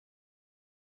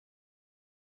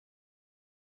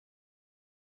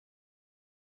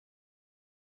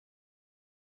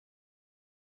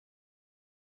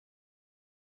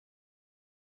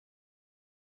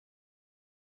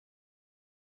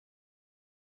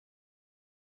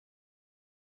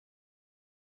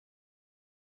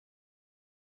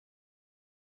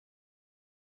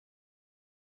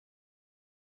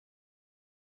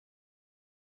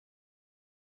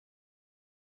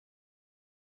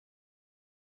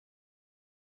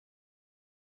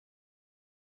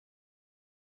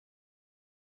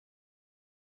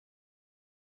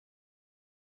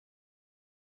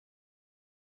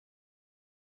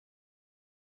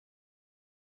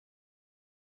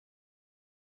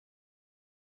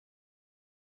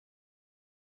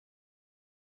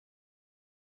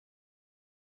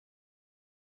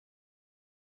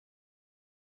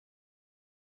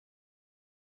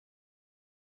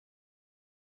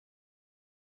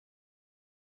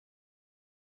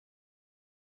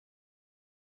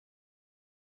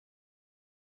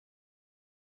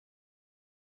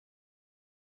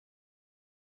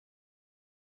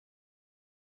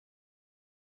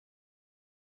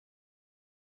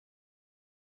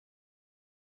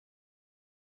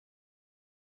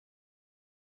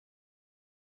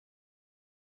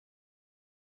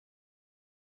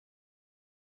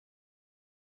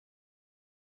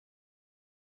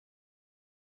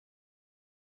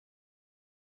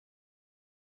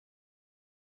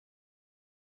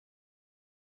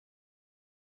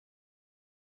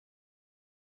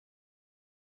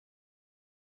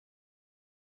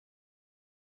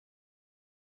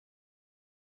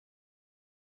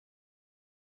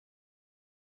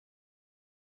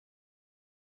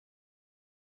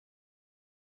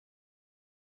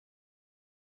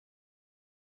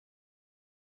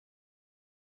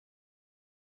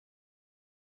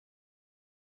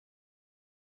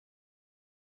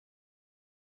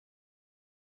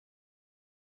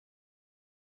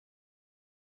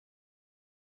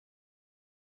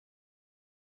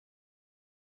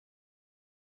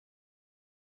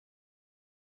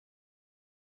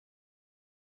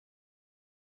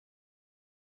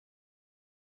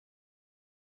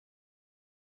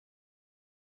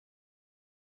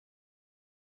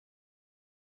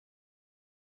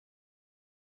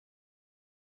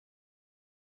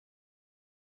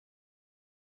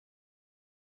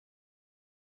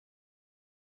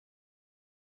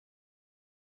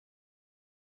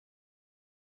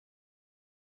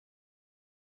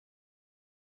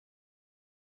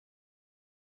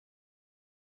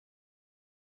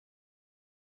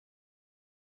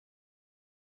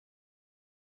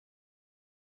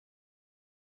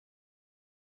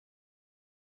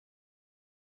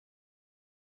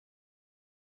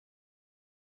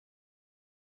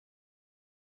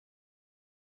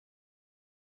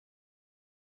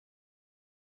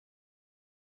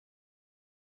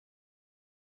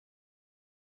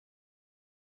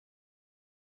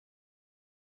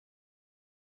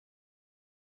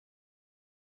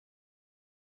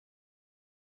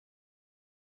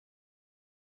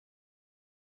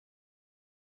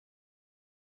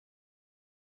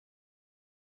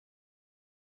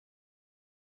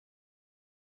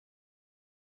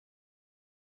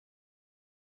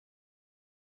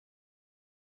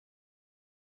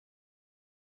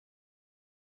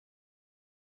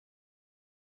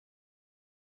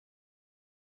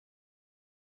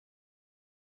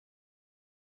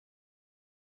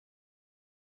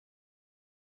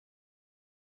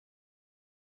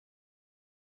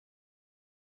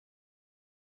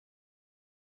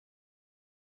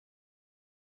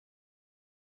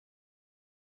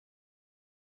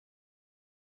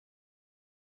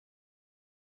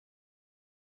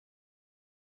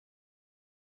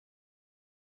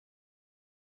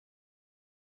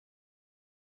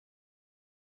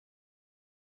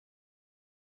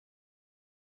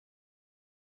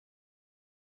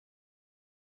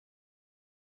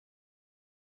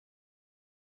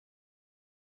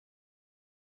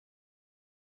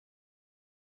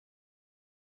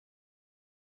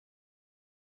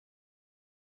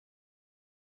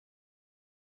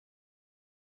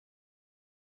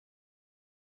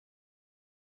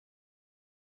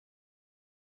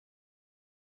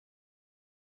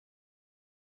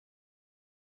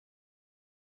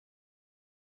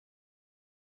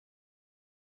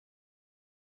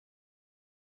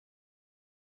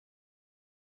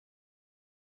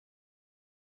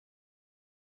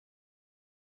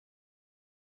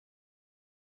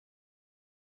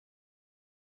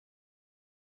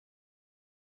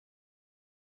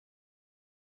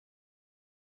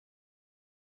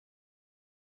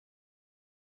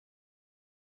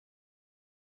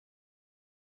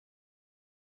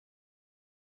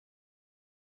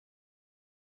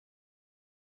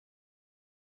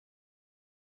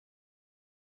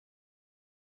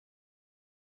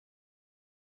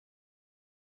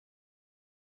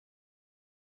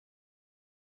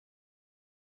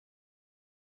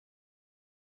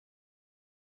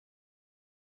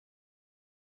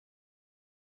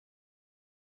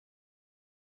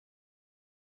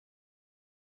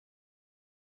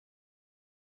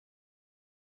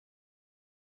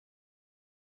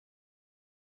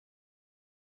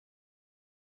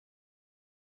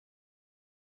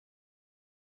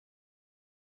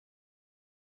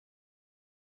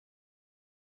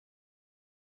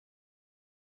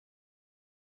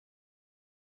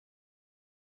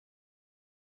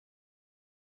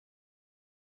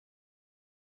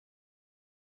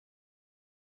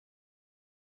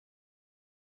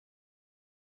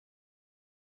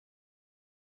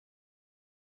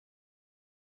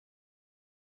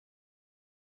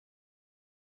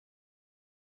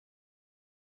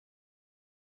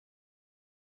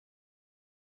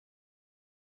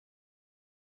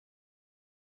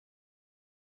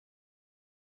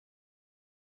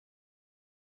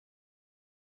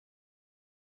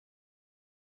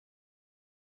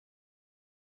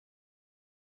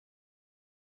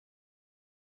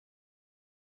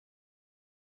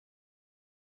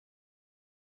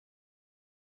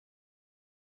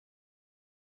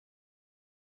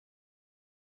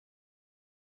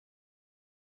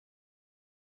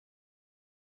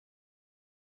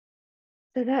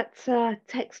 So that's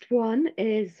text one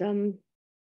is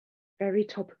very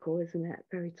topical, isn't it?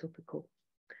 Very topical.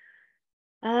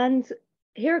 And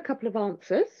here are a couple of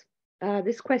answers.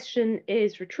 This question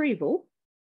is retrieval.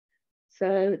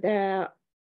 So there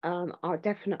are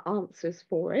definite answers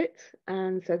for it.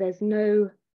 And so there's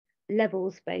no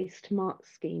levels-based mark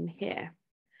scheme here.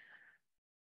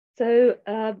 So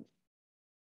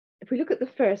if we look at the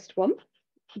first one,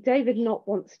 David not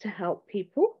wants to help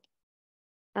people.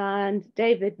 And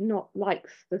David not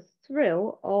likes the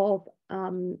thrill of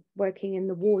working in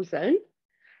the war zone.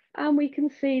 And we can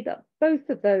see that both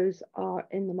of those are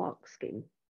in the mark scheme.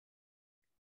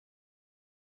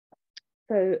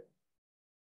 So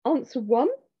answer one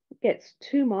gets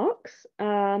 2 marks.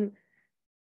 There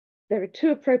are 2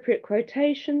 appropriate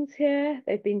quotations here.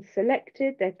 They've been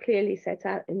selected. They're clearly set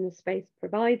out in the space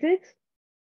provided.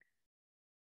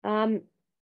 Answer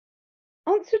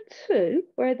 2,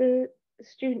 where the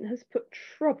student has put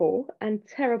trouble and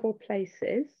terrible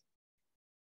places.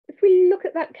 If we look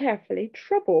at that carefully,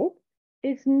 trouble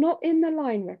is not in the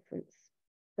line reference.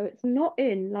 So it's not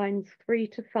in lines 3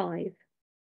 to 5.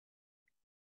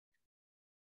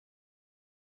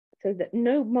 So that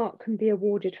no mark can be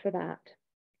awarded for that.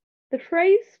 The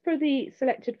phrase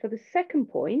selected for the second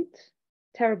point,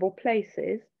 terrible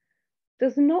places,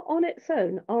 does not on its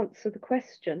own answer the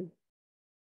question.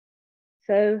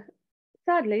 So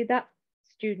sadly, that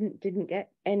student didn't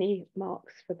get any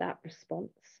marks for that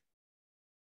response.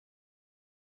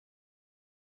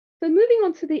 So moving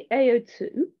on to the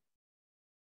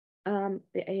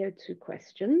AO2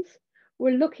 questions,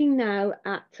 we're looking now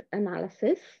at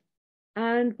analysis,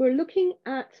 and we're looking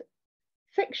at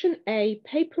Section A,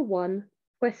 Paper 1,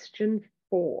 Question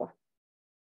 4.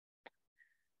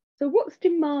 So what's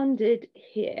demanded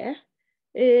here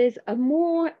is a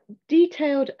more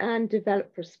detailed and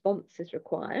developed response is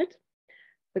required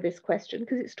for this question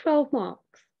because it's 12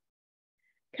 marks.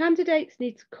 Candidates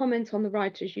need to comment on the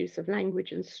writer's use of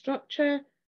language and structure,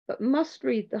 but must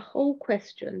read the whole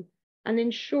question and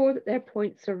ensure that their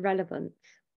points are relevant.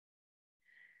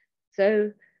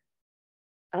 So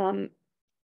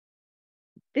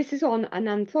this is on an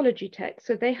anthology text,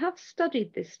 so they have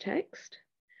studied this text.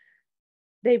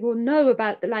 They will know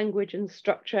about the language and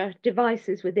structure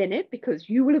devices within it because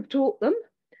you will have taught them,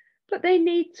 but they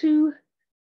need to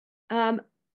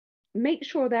make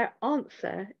sure their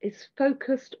answer is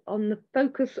focused on the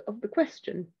focus of the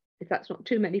question, if that's not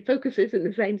too many focuses in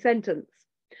the same sentence.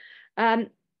 So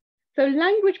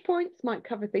language points might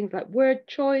cover things like word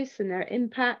choice and their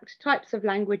impact, types of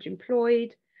language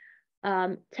employed,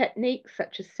 techniques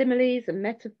such as similes and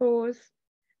metaphors.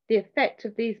 The effect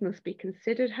of these must be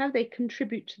considered, how they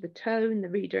contribute to the tone, the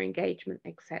reader engagement,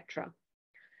 etc.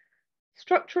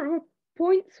 Structural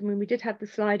points, I mean, we did have the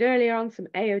slide earlier on some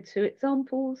AO2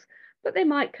 examples, but they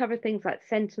might cover things like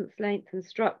sentence length and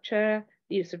structure,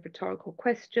 the use of rhetorical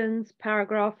questions,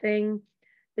 paragraphing,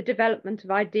 the development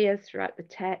of ideas throughout the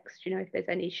text, you know, if there's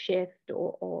any shift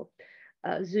or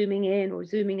zooming in or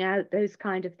zooming out, those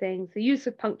kind of things, the use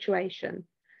of punctuation.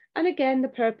 And again, the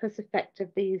purpose effect of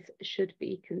these should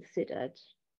be considered.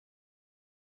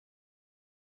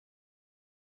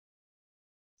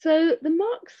 So the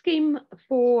mark scheme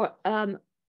for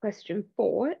question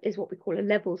 4 is what we call a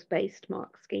levels-based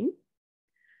mark scheme.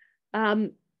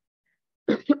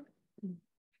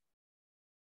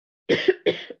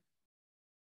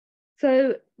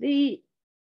 So the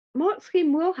mark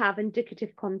scheme will have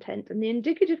indicative content, and the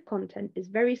indicative content is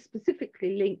very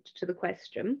specifically linked to the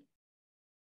question.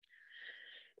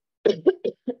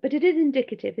 But it is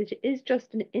indicative, it is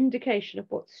just an indication of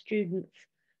what students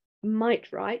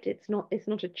might write. It's not a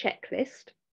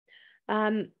checklist.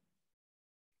 We'll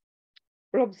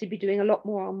obviously be doing a lot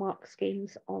more on mark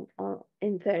schemes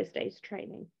in Thursday's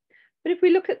training. But if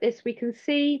we look at this, we can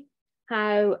see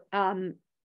how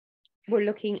we're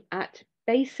looking at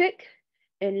basic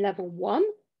in level 1,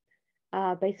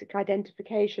 basic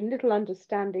identification, little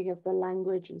understanding of the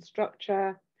language and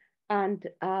structure, and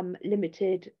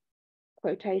limited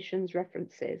quotations,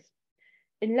 references.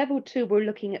 In level 2, we're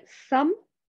looking at some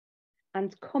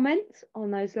and comments on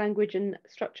those language and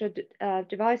structure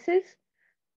devices.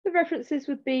 The references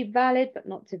would be valid but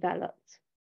not developed.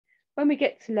 When we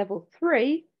get to level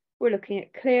 3, we're looking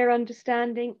at clear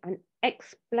understanding and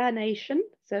explanation.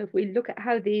 So if we look at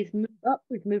how these move up,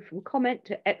 we've moved from comment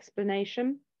to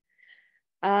explanation.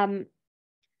 And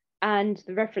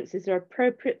the references are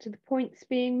appropriate to the points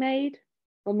being made.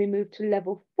 When we move to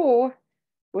level 4,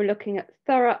 we're looking at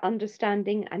thorough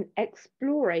understanding and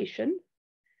exploration.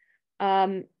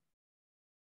 And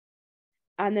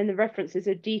then the references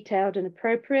are detailed and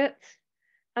appropriate.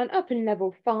 And up in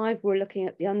level 5, we're looking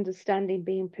at the understanding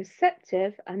being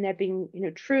perceptive and there being,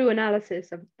 true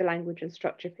analysis of the language and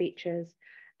structure features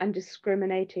and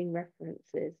discriminating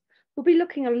references. We'll be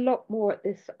looking a lot more at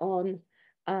this on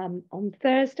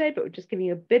Thursday, but we're just giving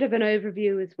you a bit of an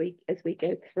overview as we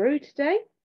go through today.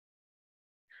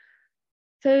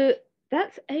 So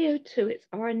that's AO2. It's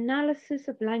our analysis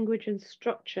of language and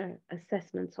structure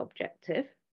assessments objective.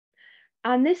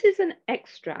 And this is an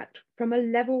extract from a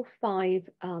level 5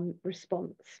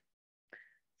 response.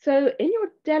 So in your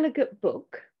delegate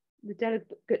book, the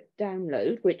delegate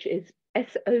download, which is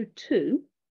SO2,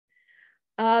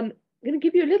 I'm going to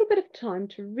give you a little bit of time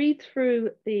to read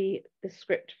through the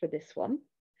script for this one.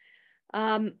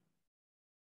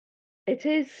 It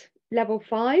is level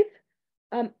 5.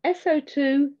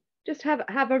 SO2, just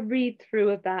have a read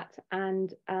through of that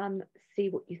and see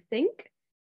what you think.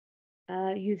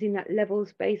 Using that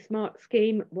levels-based mark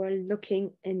scheme, we're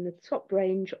looking in the top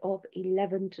range of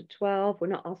 11 to 12. We're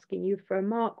not asking you for a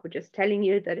mark. We're just telling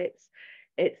you that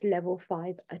it's level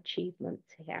 5 achievements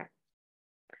here.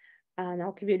 And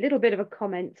I'll give you a little bit of a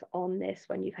comment on this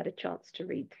when you've had a chance to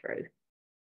read through.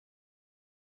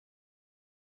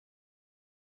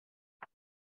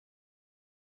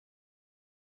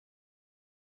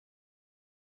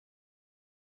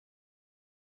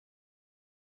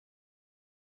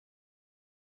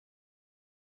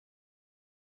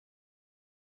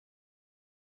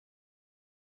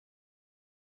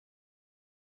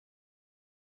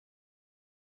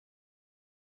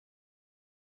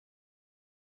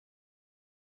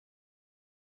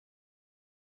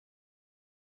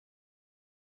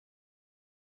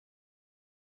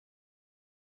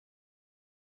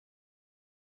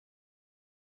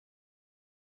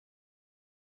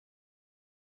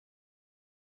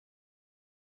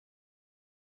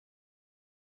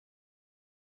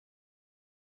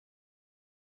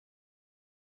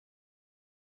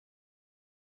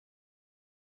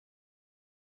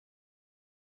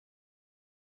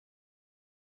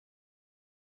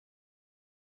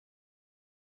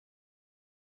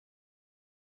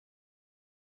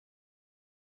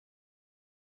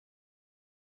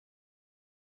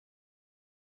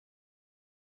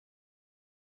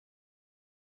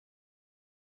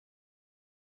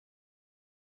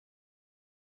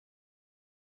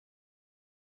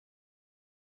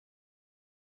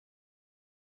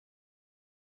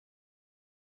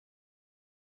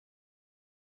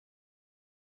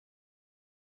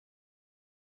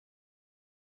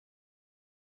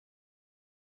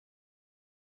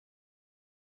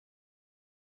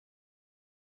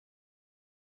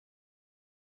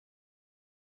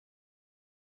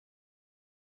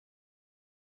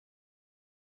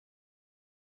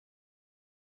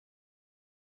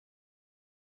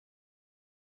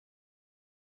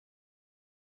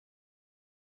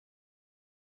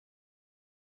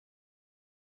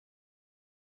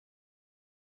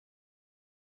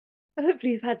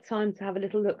 Hopefully you've had time to have a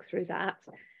little look through that.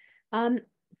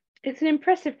 It's an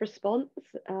impressive response.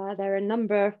 There are a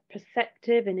number of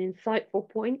perceptive and insightful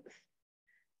points.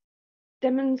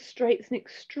 Demonstrates an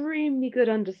extremely good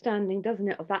understanding,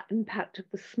 doesn't it, of that impact of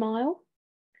the smile.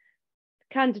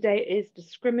 The candidate is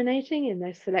discriminating in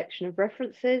their selection of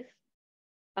references.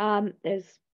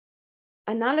 There's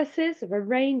analysis of a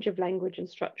range of language and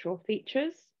structural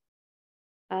features,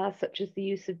 such as the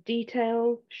use of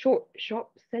detail, short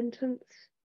sentence,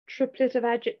 triplet of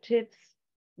adjectives,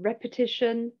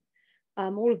 repetition,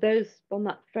 all of those on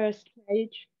that first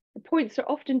page. The points are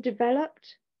often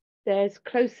developed. There's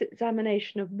close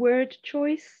examination of word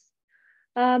choice.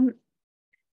 It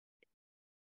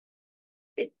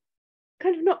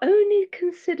kind of not only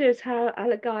considers how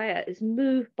Alagaya is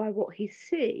moved by what he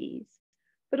sees,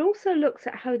 but also looks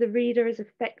at how the reader is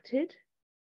affected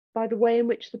by the way in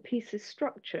which the piece is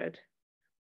structured.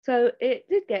 So it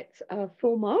did get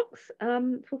full marks,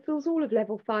 fulfills all of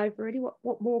level 5 really.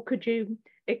 What more could you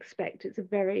expect? It's a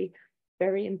very,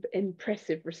 very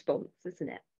impressive response, isn't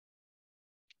it?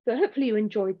 So hopefully you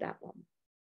enjoyed that one.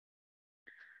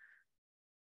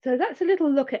 So that's a little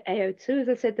look at AO2. As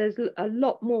I said, there's a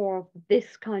lot more of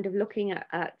this kind of looking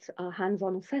at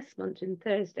hands-on assessment in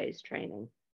Thursday's training.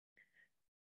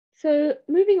 So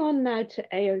moving on now to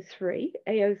AO3.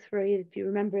 AO3, if you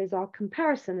remember, is our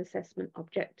comparison assessment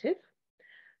objective.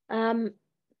 And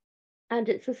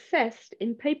it's assessed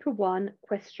in paper 1,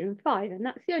 question 5, and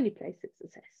that's the only place it's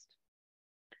assessed.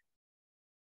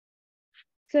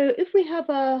 So if we have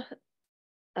a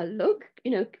look,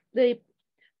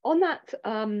 on that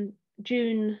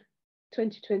June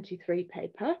 2023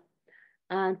 paper,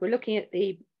 and we're looking at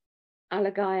the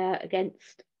Alagaya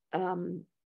against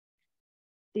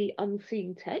the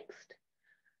unseen text.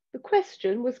 The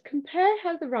question was compare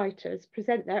how the writers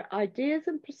present their ideas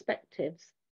and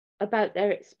perspectives about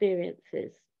their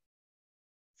experiences.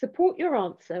 Support your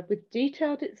answer with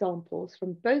detailed examples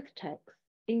from both texts,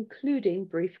 including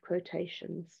brief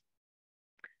quotations.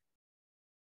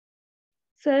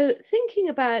 So thinking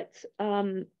about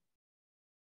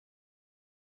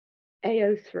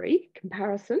AO3,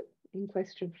 comparison, in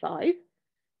question 5,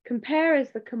 compare is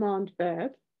the command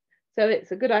verb, so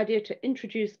it's a good idea to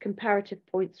introduce comparative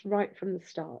points right from the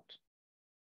start.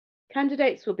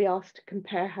 Candidates will be asked to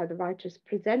compare how the writers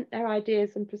present their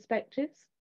ideas and perspectives,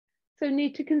 so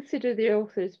need to consider the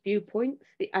author's viewpoints,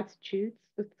 the attitudes,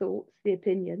 the thoughts, the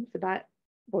opinions about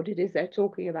what it is they're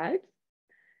talking about.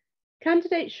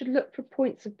 Candidates should look for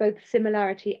points of both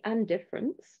similarity and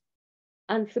difference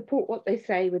and support what they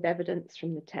say with evidence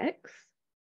from the text.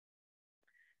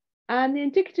 And the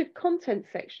indicative content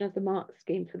section of the mark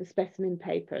scheme for the specimen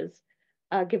papers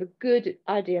give a good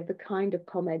idea of the kind of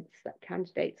comments that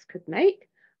candidates could make.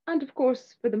 And of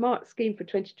course, for the mark scheme for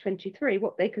 2023,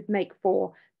 what they could make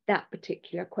for that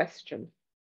particular question.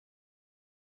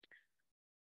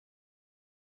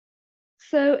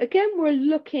 So again, we're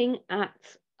looking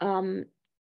at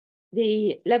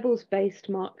the levels-based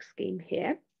mark scheme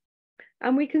here.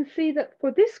 And we can see that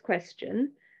for this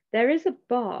question, there is a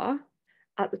bar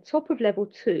at the top of level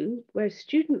 2 where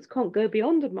students can't go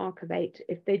beyond a mark of 8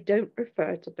 if they don't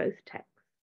refer to both texts.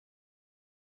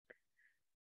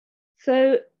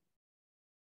 So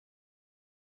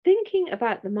thinking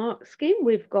about the mark scheme,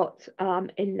 we've got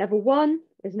in level 1,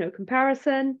 there's no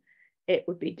comparison. It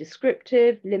would be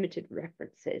descriptive, limited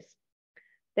references.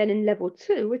 Then in level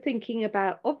 2, we're thinking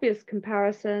about obvious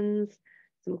comparisons,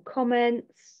 some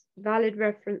comments, valid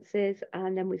references,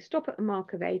 and then we stop at a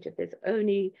mark of 8 if there's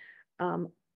only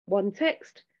one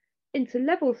text. Into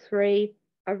level 3,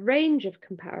 a range of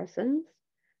comparisons.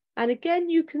 And again,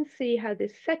 you can see how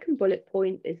this second bullet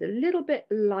point is a little bit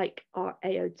like our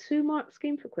AO2 mark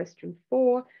scheme for question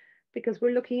 4, because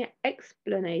we're looking at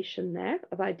explanation there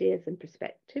of ideas and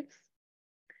perspectives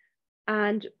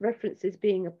and references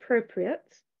being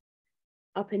appropriate.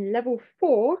 Up in level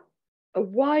 4, a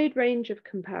wide range of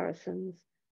comparisons.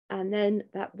 And then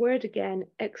that word again,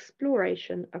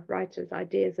 exploration of writers'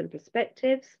 ideas and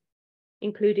perspectives,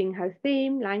 including how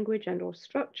theme, language, and/or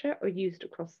structure are used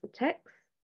across the text.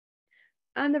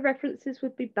 And the references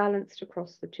would be balanced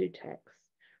across the two texts.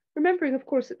 Remembering, of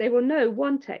course, that they will know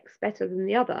one text better than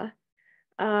the other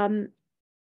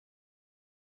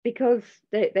because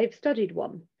they've studied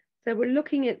one. So we're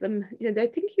looking at them, they're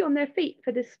thinking on their feet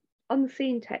for this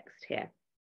unseen text here.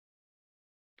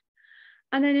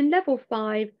 And then in level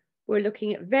 5, we're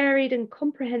looking at varied and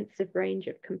comprehensive range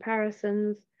of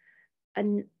comparisons,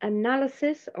 an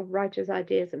analysis of writers'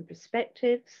 ideas and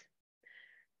perspectives,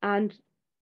 and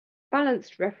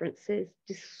balanced references,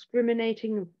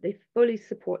 discriminating, they fully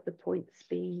support the points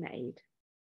being made.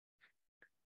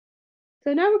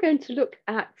 So now we're going to look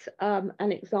at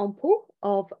an example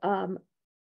of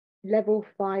level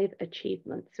 5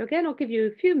 achievement. So again, I'll give you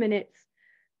a few minutes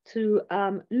to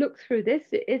look through this.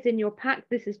 It is in your pack.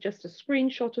 This is just a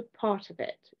screenshot of part of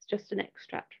it. It's just an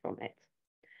extract from it.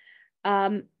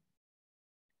 So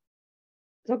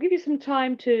I'll give you some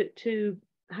time to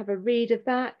have a read of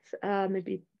that,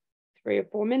 maybe 3 or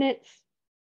 4 minutes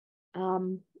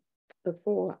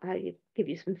before I give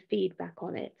you some feedback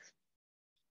on it.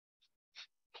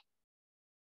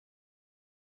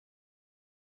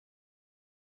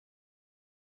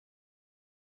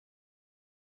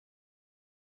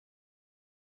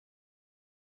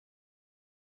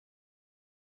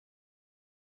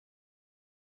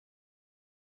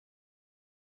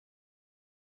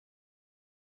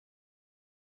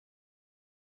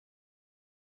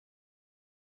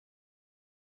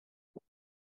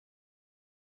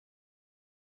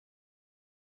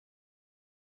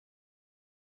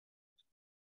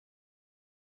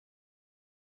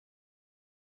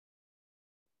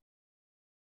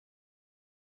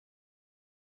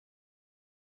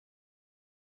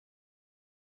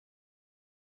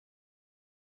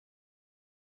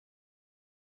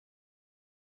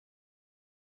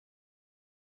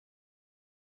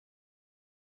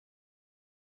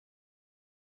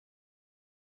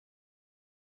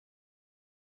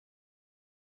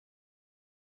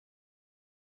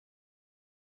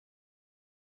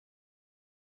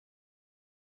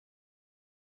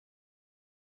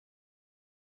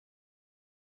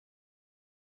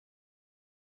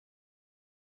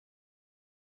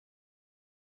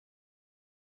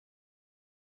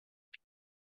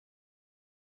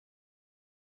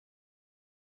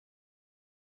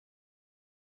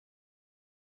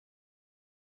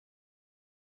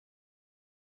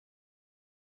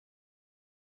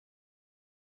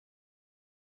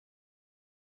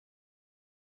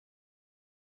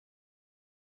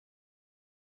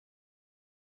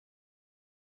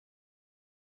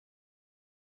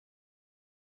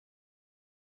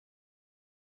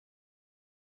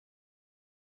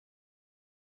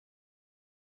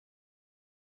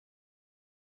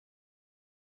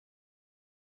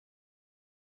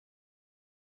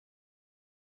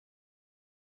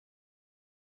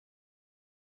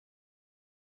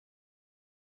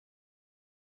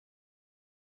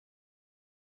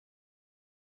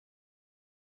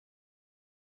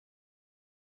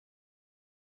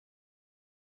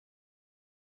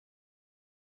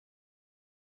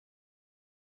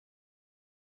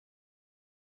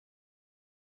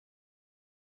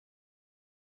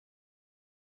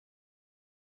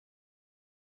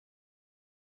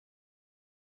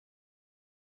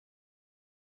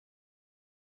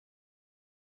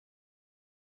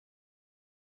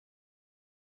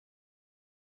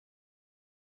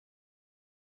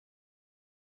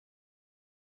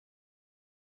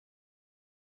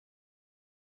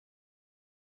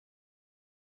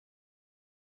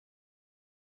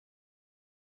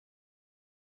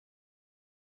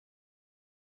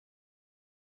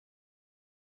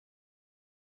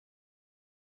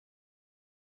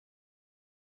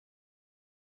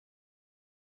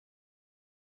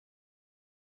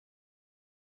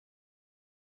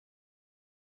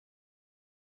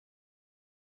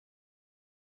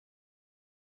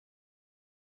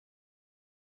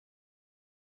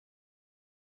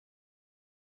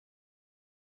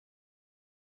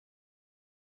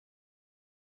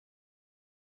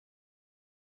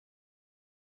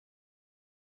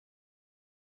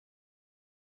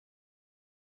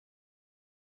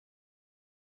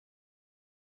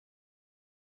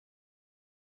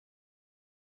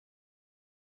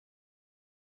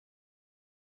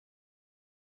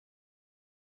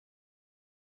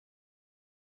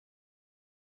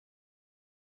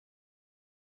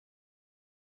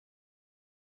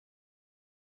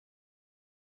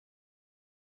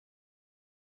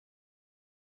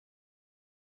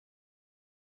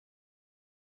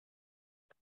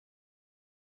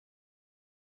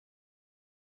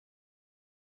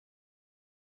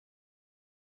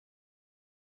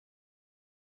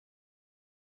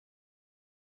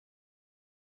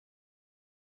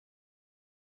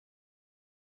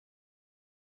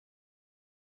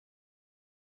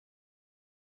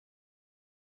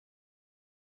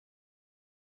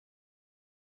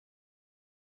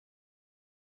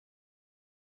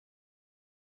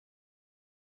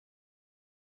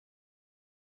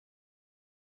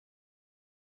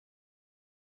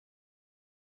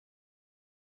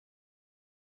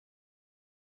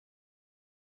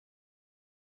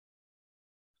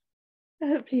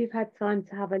 Hopefully you've had time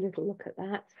to have a little look at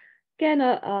that. Again,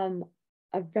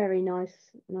 a very nice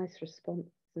response,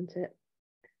 isn't it?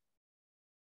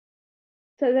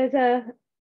 So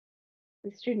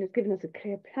the student has given us a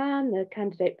clear plan. The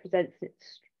candidate presents an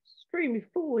extremely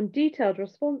full and detailed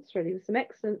response, really, with some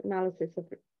excellent analysis of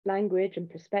language and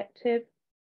perspective.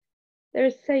 There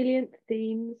are salient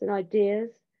themes and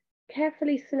ideas,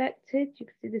 carefully selected. You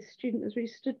can see the student has really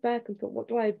stood back and thought, what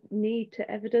do I need to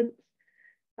evidence?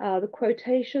 The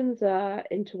quotations are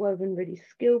interwoven really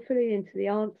skillfully into the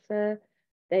answer.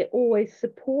 They always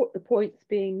support the points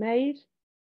being made.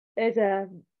 There's a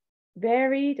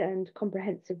varied and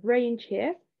comprehensive range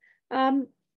here. And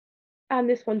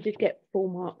this one did get full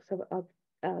marks of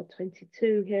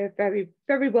 22 here. Very,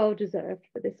 very well deserved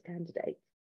for this candidate.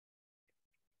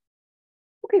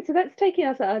 Okay, so that's taking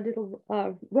us a little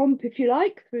romp, if you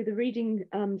like, through the reading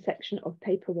section of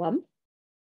paper 1.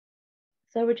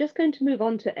 So we're just going to move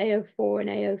on to AO4 and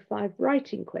AO5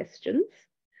 writing questions.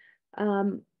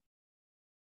 So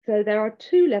there are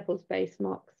 2 levels-based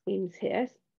mark schemes here.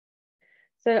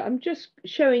 So I'm just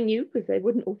showing you, because they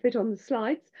wouldn't all fit on the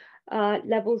slides,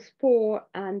 levels 4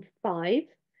 and 5.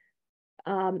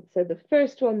 So the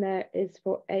first one there is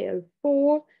for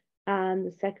AO4 and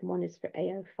the second one is for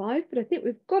AO5. But I think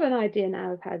we've got an idea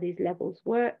now of how these levels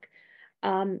work.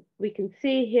 We can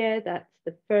see here that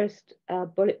the first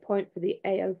bullet point for the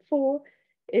AO4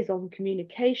 is on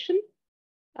communication.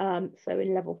 So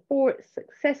in level 4, it's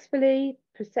successfully,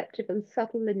 perceptive and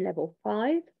subtle in level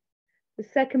 5. The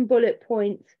second bullet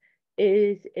point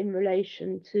is in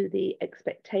relation to the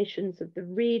expectations of the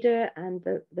reader and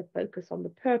the focus on the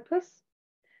purpose.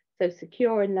 So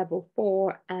secure in level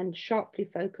 4 and sharply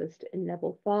focused in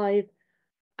level 5.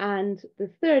 And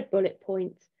the third bullet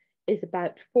point is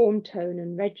about form, tone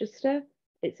and register.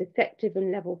 It's effective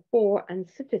in level 4 and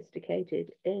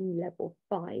sophisticated in level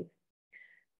 5.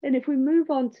 And if we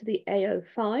move on to the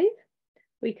AO5,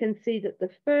 we can see that the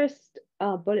first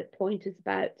bullet point is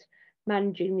about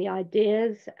managing the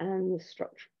ideas and the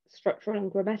structural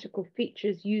and grammatical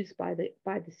features used by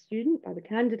the student, by the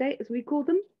candidate, as we call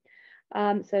them.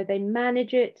 So they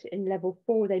manage it in level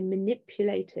 4, they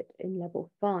manipulate it in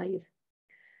level 5.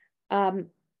 And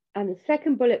the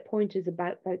second bullet point is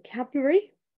about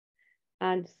vocabulary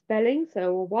and spelling.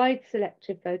 So a wide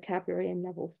selective vocabulary in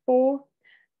level 4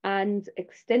 and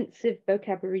extensive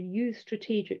vocabulary used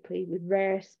strategically with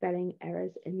rare spelling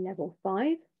errors in level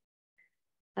 5.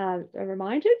 A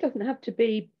reminder, it doesn't have to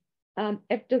be,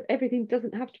 everything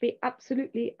doesn't have to be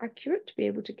absolutely accurate to be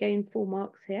able to gain full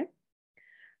marks here.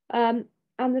 And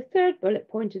the third bullet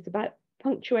point is about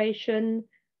punctuation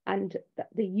and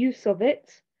the use of it.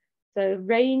 So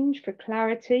range for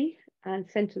clarity and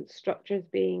sentence structures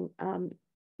being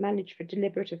managed for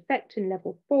deliberate effect in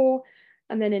level 4.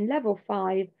 And then in level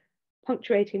 5,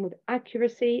 punctuating with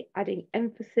accuracy, adding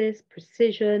emphasis,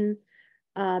 precision,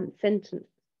 sentence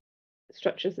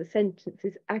structures the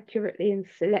sentences accurately and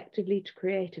selectively to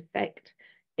create effect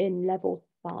in level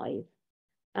 5.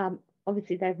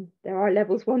 Obviously, there are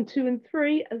levels 1, 2, and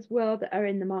 3 as well that are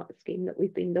in the mark scheme that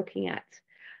we've been looking at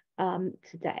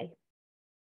today.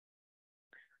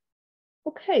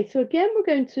 Okay, so again, we're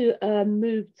going to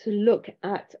move to look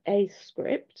at a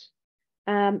script.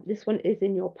 This one is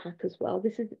in your pack as well.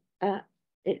 This is,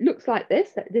 it looks like this.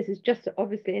 This is just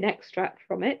obviously an extract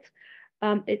from it.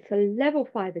 It's a level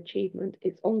 5 achievement.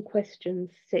 It's on question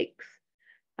 6.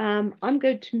 I'm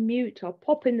going to mute. I'll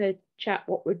pop in the chat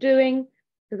what we're doing,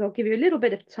 because I'll give you a little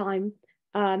bit of time.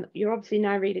 You're obviously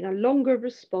now reading a longer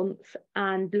response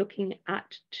and looking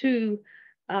at 2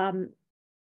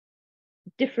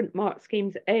 different mark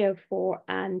schemes, AO4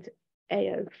 and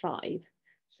AO5.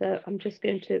 So I'm just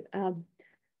going to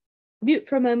mute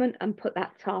for a moment and put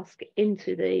that task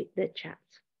into the chat.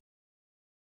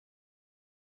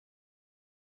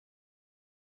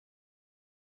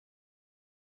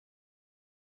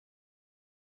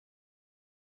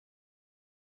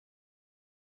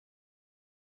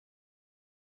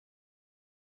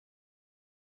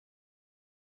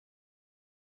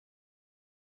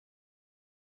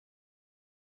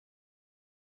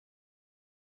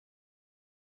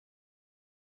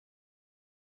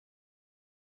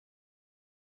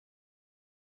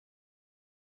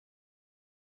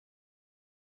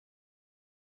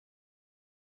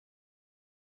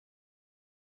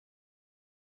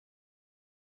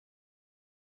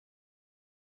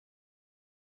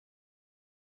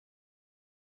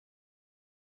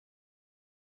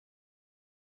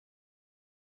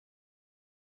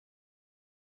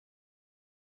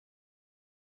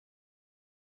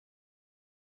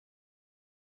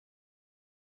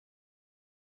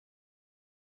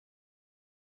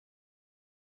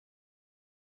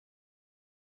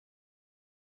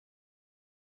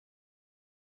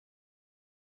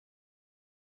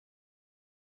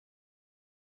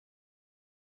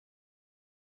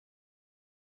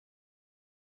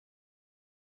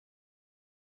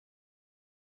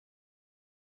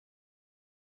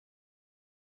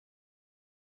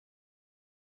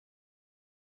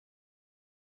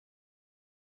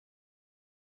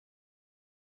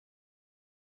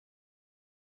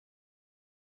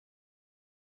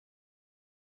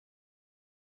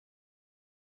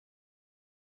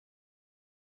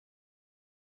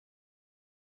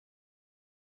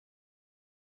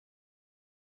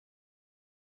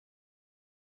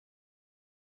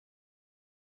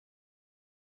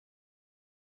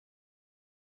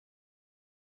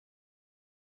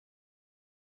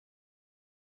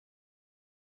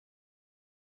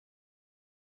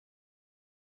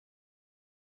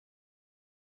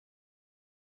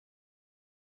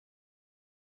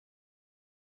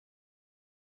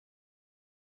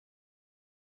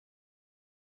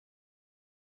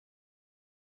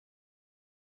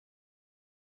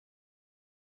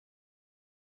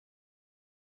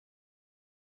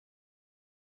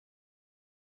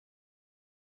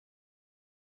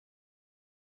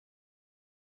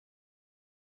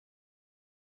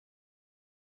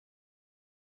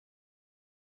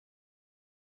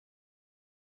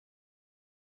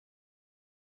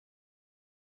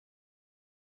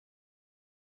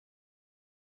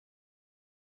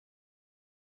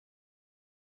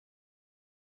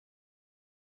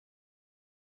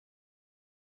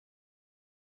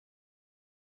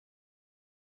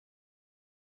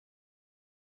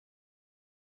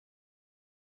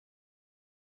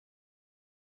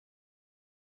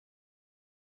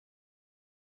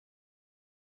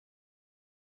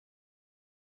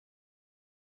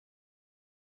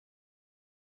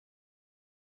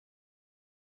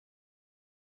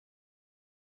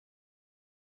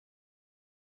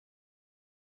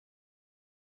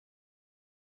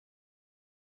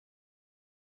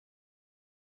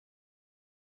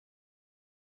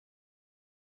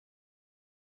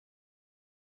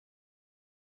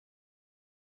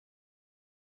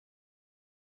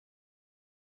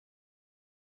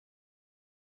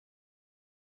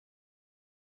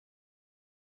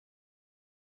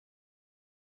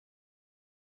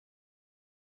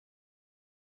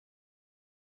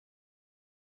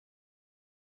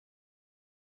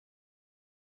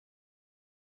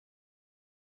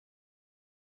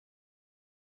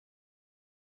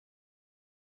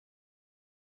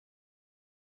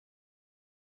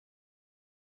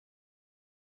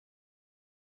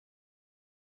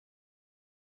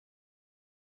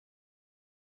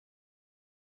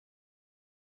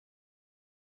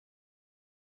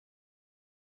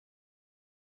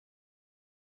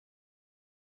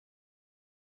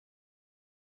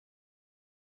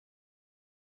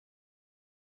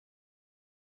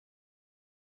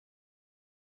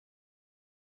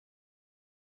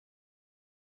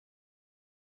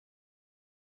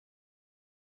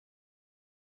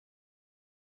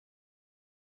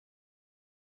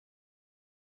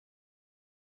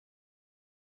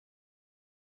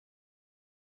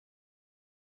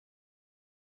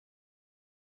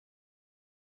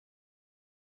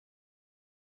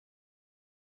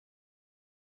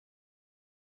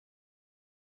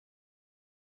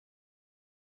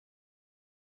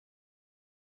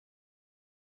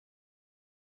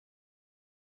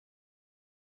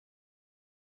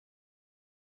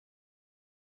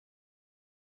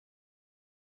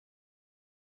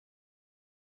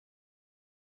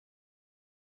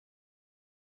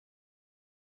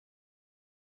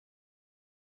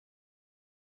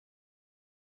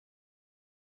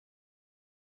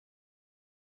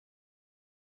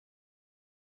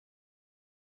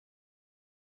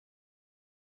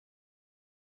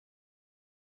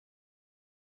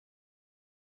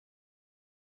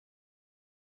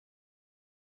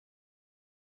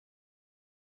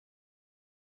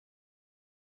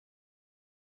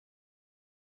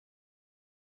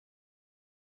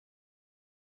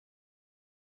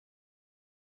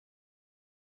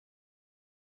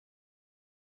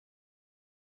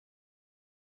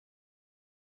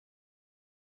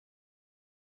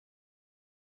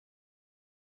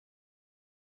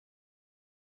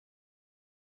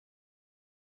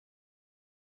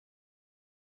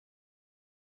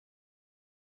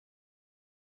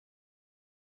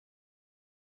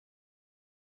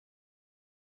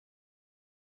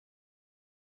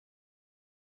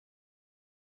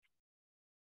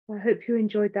 I hope you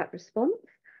enjoyed that response.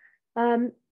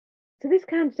 So this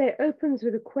candidate opens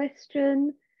with a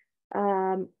question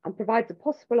and provides a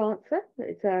possible answer.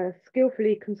 It's a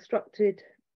skillfully constructed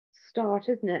start,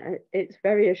 isn't it? It's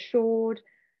very assured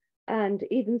and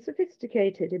even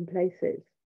sophisticated in places.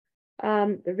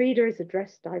 The reader is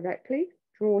addressed directly,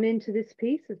 drawn into this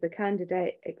piece as the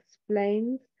candidate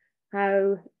explains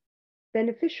how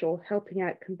beneficial helping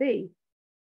out can be.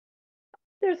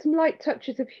 There are some light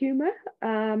touches of humour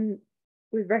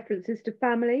with references to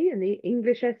family in the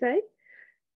English essay.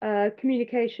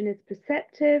 Communication is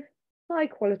perceptive, high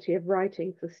quality of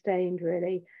writing sustained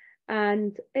really,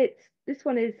 and this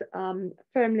one is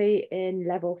firmly in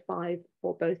level 5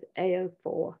 for both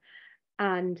AO4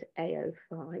 and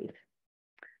AO5.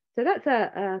 So that's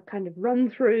a kind of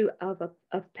run through of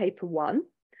paper 1.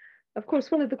 Of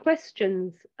course, one of the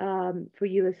questions for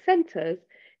you as centres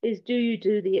is, do you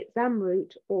do the exam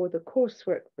route or the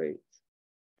coursework route?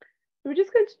 So we're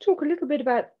just going to talk a little bit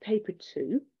about paper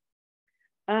 2.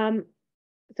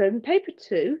 So in paper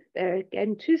 2, there are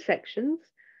again 2 sections.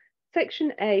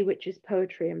 Section A, which is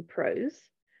poetry and prose.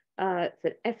 It's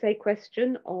an essay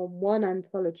question on one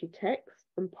anthology text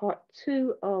from part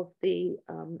 2 of the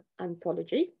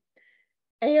anthology.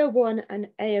 AO1 and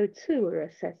AO2 are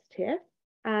assessed here,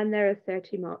 and there are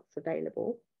 30 marks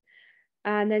available.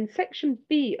 And then section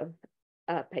B of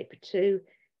paper 2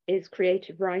 is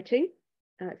creative writing.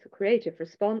 It's a creative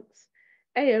response.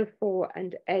 AO4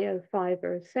 and AO5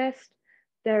 are assessed.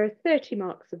 There are 30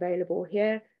 marks available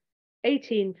here,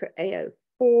 18 for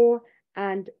AO4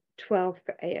 and 12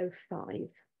 for AO5.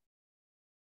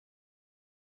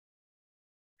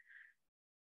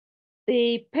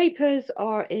 The papers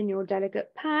are in your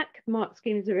delegate pack. Mark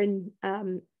schemes are in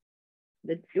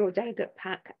your delegate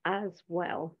pack as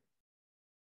well.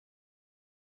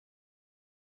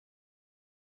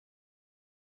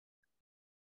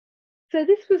 So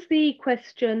this was the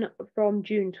question from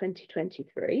June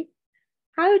 2023.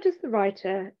 How does the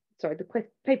writer,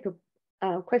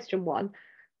 question 1,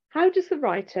 how does the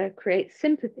writer create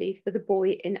sympathy for the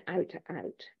boy in Out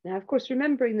Out? Now, of course,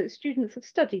 remembering that students have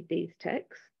studied these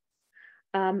texts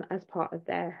as part of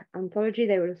their anthology,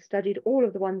 they would have studied all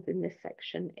of the ones in this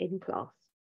section in class.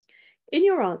 In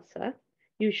your answer,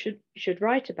 you should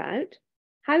write about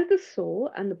how the saw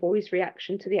and the boy's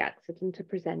reaction to the accident are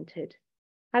presented,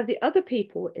 how the other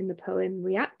people in the poem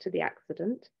react to the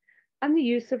accident, and the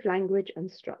use of language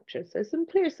and structure. So some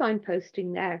clear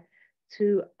signposting there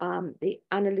to the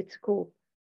analytical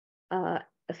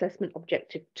assessment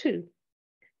objective 2.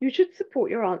 You should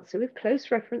support your answer with close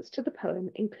reference to the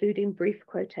poem, including brief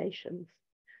quotations.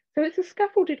 So it's a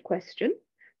scaffolded question.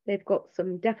 They've got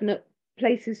some definite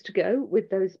places to go with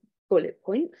those bullet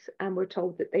points, and we're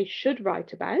told that they should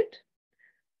write about.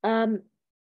 So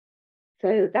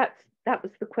that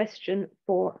was the question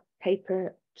for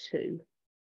paper 2.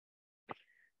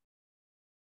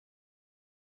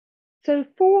 So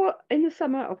in the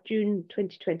summer of June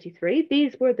 2023,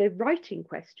 these were the writing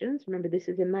questions. Remember, this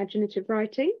is imaginative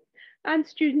writing, and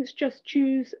students just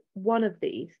choose one of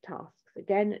these tasks.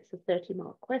 Again, it's a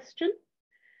 30-mark question.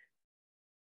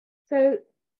 So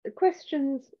the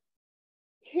questions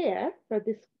here for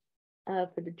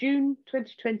the June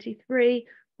 2023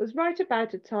 was, write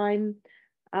about a time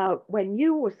when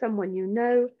you or someone you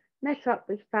know met up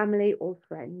with family or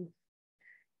friends.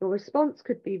 Your response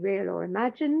could be real or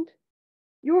imagined.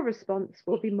 Your response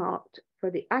will be marked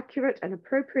for the accurate and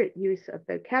appropriate use of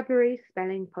vocabulary,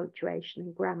 spelling, punctuation,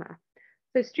 and grammar.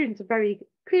 So students are very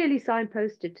clearly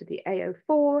signposted to the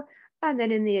AO4, and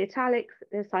then in the italics,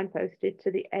 they're signposted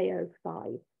to the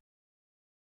AO5.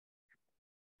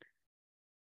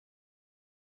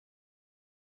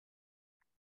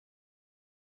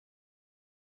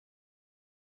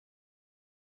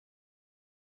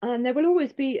 And there will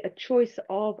always be a choice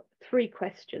of 3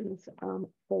 questions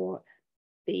for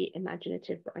the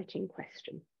imaginative writing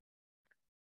question.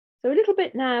 So a little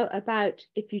bit now about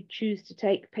if you choose to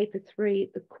take paper 3,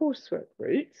 the coursework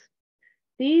routes.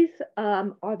 These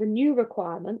are the new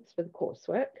requirements for the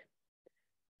coursework.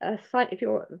 If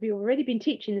you've already been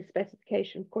teaching the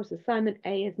specification, of course, assignment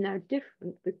A is now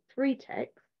different with 3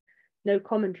 texts, no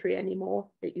commentary anymore.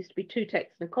 It used to be 2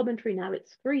 texts and a commentary, now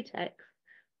it's 3 texts.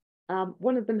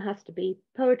 One of them has to be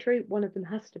poetry, one of them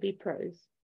has to be prose.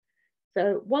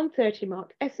 So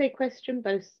 130-mark essay question,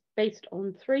 both based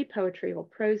on 3 poetry or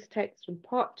prose texts from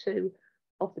part 2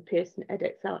 of the Pearson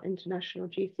Edexcel International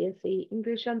GCSE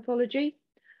English Anthology.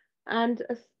 And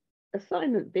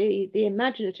assignment B, the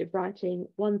imaginative writing,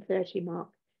 130-mark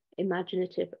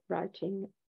imaginative writing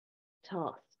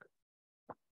task.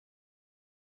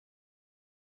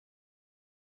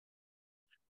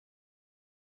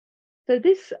 So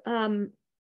this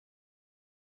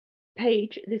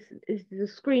page, this is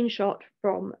a screenshot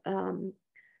from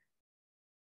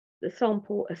the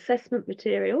sample assessment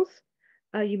materials.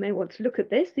 You may want to look at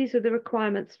this. These are the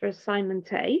requirements for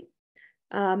assignment A.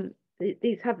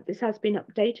 This has been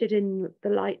updated in the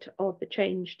light of the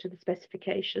change to the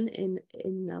specification in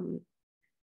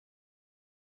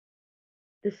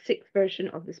the 6th version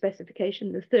of the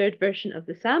specification, the 3rd version of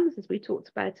the SAMs, as we talked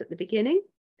about at the beginning.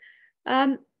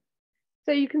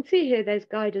 So you can see here there's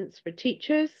guidance for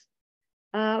teachers.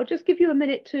 I'll just give you a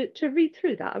minute to read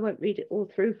through that. I won't read it all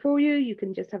through for you. You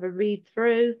can just have a read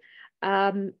through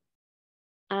and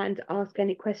ask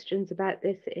any questions about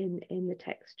this in the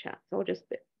text chat. So I'll just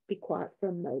be quiet for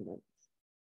a moment.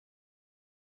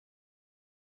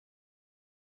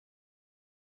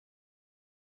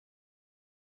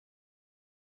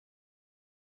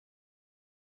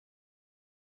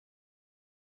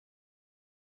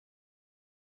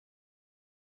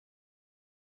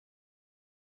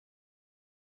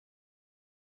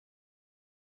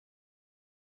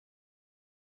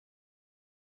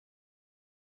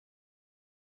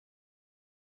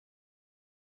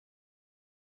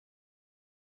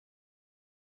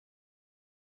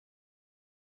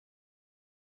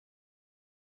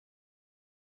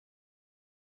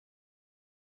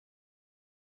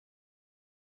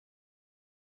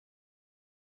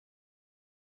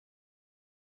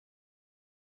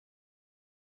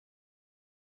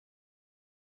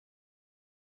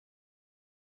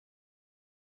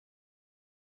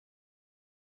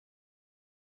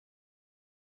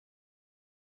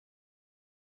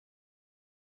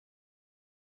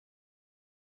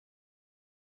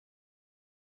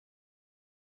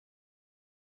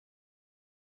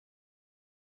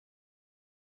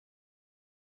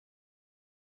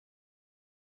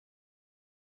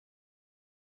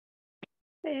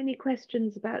 Any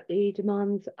questions about the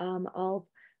demands of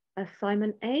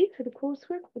assignment A for the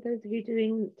coursework, for those of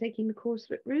you taking the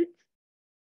coursework routes?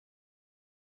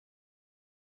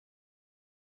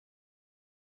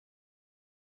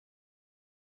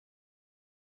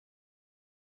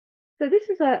 So this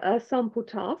is a sample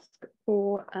task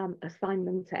for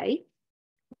assignment A.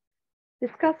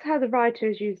 Discuss how the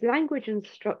writers use language and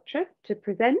structure to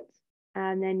present,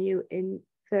 and then you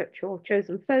insert your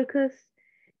chosen focus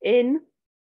in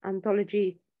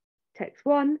Anthology Text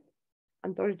 1,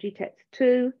 Anthology Text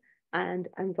 2, and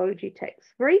Anthology Text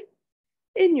 3.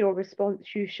 In your response,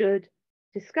 you should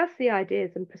discuss the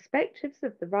ideas and perspectives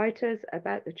of the writers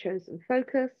about the chosen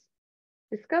focus,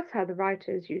 discuss how the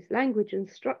writers use language and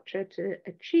structure to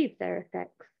achieve their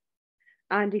effects,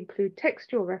 and include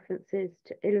textual references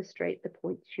to illustrate the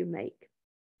points you make.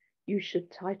 You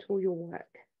should title your work.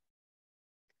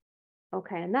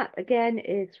 Okay, and that again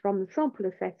is from the sample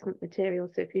assessment material.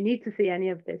 So if you need to see any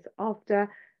of this after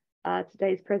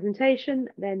today's presentation,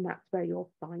 then that's where you'll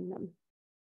find them.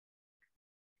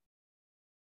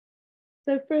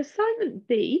 So for assignment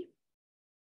B,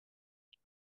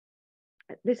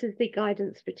 this is the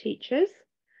guidance for teachers.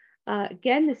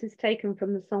 Again, this is taken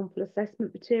from the sample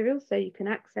assessment material, so you can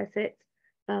access it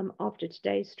after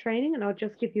today's training. And I'll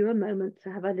just give you a moment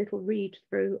to have a little read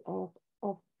through of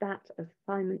that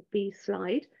assignment B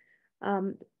slide,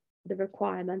 the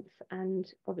requirements and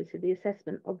obviously the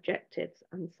assessment objectives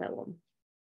and so on.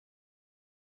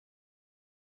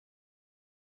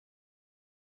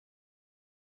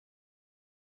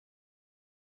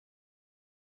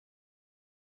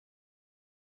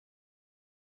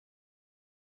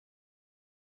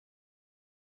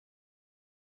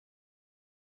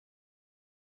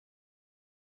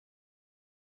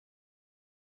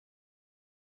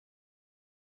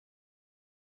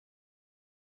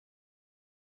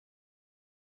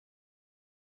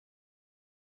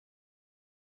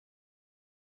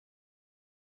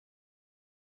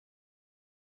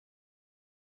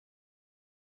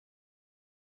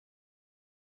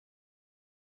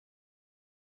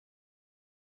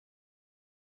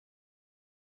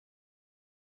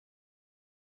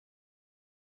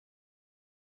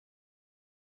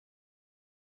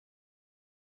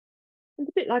 It's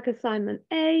a bit like assignment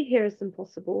A. Here are some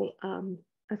possible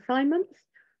assignments.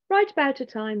 Write about a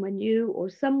time when you or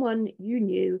someone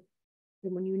you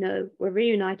know were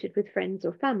reunited with friends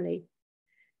or family.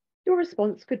 Your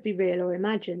response could be real or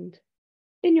imagined.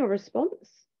 In your response,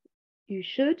 you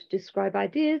should describe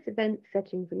ideas, events,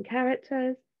 settings, and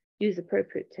characters, use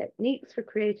appropriate techniques for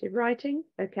creative writing,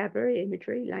 vocabulary,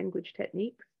 imagery, language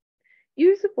techniques,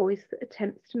 use a voice that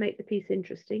attempts to make the piece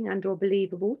interesting and/or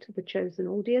believable to the chosen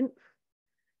audience,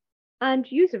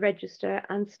 and use a register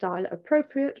and style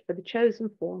appropriate for the chosen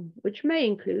form, which may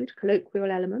include colloquial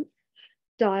elements,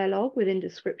 dialogue within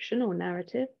description or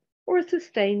narrative, or a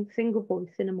sustained single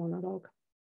voice in a monologue.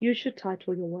 You should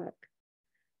title your work.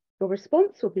 Your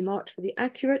response will be marked for the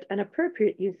accurate and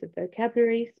appropriate use of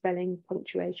vocabulary, spelling,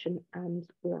 punctuation, and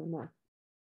grammar.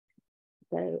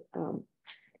 So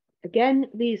again,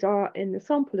 these are in the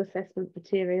sample assessment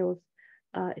materials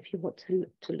if you want to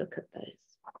look at those.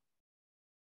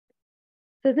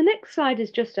 So the next slide is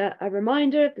just a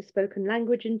reminder of the spoken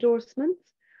language endorsements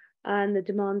and the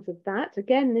demands of that.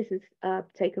 Again, this is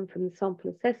taken from the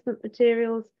sample assessment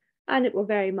materials, and it will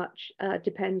very much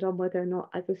depend on whether or not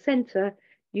as a centre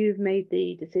you've made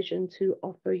the decision to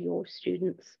offer your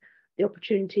students the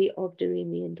opportunity of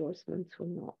doing the endorsements or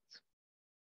not.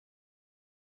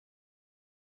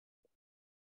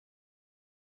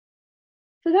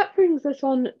 So that brings us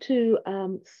on to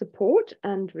support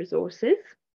and resources.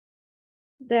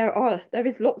 There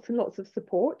is lots and lots of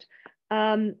support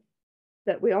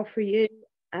that we offer you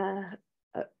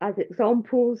as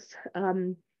examples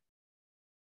to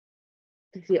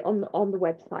see on the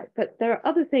website, but there are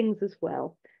other things as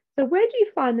well. So where do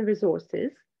you find the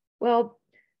resources? Well,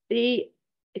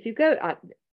 if you go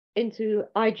into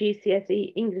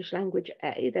IGCSE English Language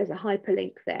A, there's a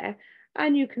hyperlink there,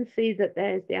 and you can see that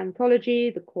there's the anthology,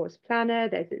 the course planner,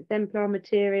 there's exemplar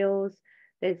materials,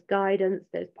 there's guidance,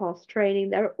 there's past training.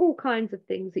 There are all kinds of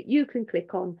things that you can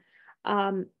click on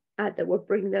that will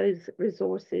bring those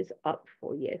resources up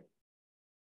for you.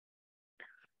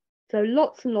 So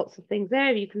lots and lots of things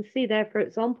there. You can see there, for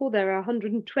example, there are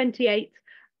 128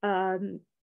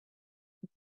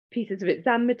 pieces of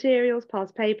exam materials,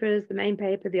 past papers, the main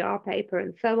paper, the R paper,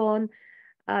 and so on.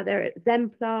 There are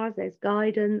exemplars, there's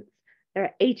guidance. There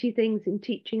are 80 things in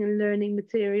teaching and learning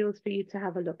materials for you to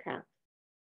have a look at.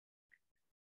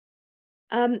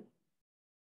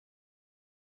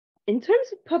 In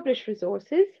terms of published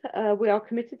resources, we are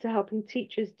committed to helping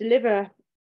teachers deliver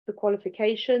the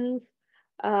qualifications.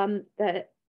 There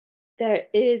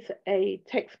is a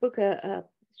textbook, a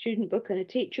student book, and a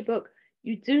teacher book.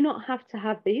 You do not have to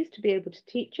have these to be able to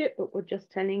teach it, but we're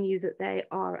just telling you that they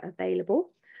are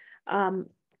available.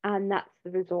 And that's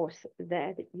the resource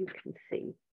there that you can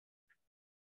see.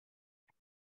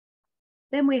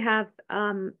 Then we have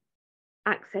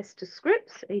access to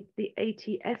scripts, the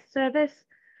ATS service.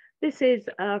 This is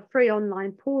a free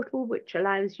online portal which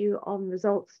allows you on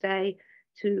results day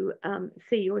to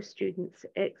see your students'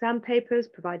 exam papers,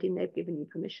 providing they've given you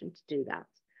permission to do that.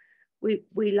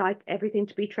 We like everything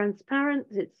to be transparent.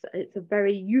 It's a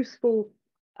very useful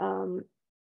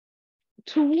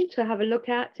tool to have a look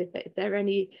at. If there are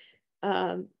any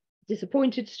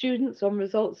disappointed students on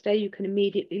results day, you can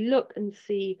immediately look and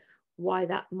see why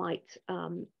that might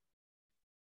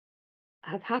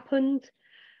have happened.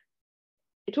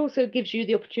 It also gives you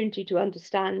the opportunity to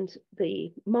understand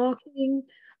the marking.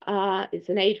 It's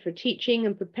an aid for teaching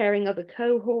and preparing other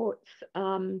cohorts.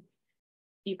 You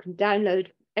can download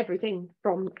everything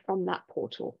from that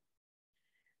portal.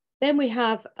 Then we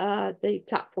have the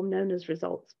platform known as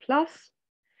Results Plus,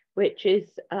 which is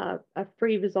a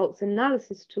free results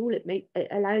analysis tool. It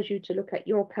allows you to look at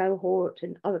your cohort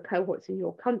and other cohorts in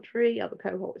your country, other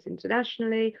cohorts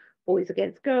internationally, boys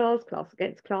against girls, class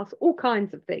against class, all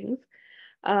kinds of things.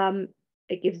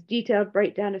 It gives detailed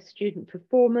breakdown of student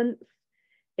performance.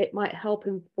 It might help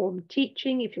inform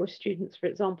teaching if your students, for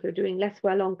example, are doing less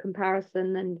well on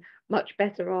comparison and much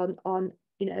better on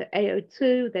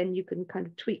AO2, then you can kind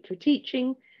of tweak your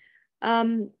teaching.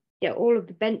 Yeah, all of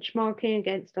the benchmarking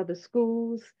against other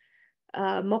schools,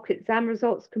 mock exam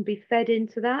results can be fed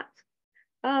into that.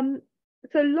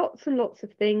 So lots and lots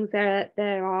of things.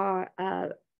 There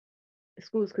are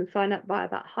schools can sign up via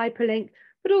that hyperlink,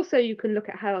 but also you can look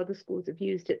at how other schools have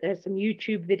used it. There's some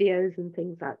YouTube videos and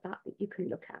things like that you can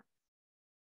look at.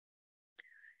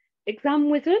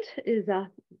 Exam Wizard is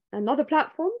another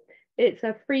platform. It's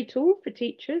a free tool for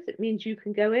teachers. It means you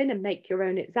can go in and make your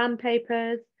own exam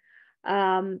papers.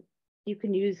 You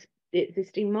can use the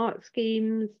existing mark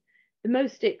schemes. The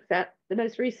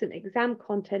most recent exam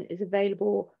content is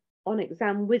available on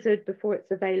Exam Wizard before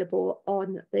it's available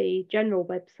on the general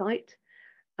website.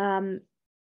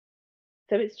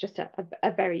 So it's just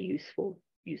a very useful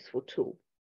tool.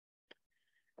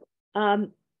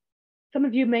 Some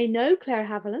of you may know Claire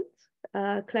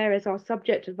Haviland. Claire is our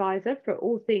subject advisor for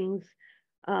all things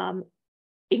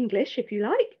English, if you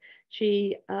like.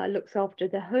 She looks after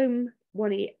the home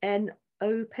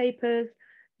 1ENO papers,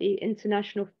 the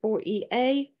international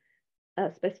 4EA,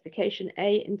 specification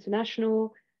A,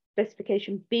 international,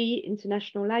 specification B,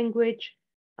 international language,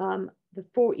 the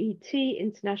 4ET,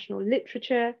 international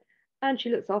literature, and she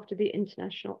looks after the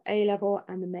international A-level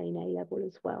and the main A-level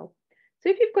as well. So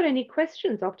if you've got any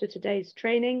questions after today's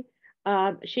training,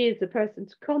 She is the person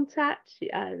to contact.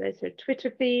 There's her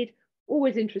Twitter feed.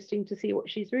 Always interesting to see what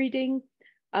she's reading.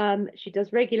 She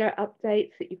does regular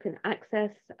updates that you can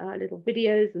access, little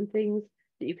videos and things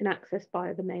that you can access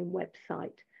via the main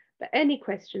website. But any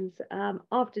questions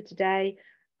after today,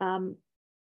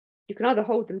 you can either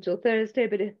hold them till Thursday,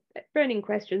 but if for any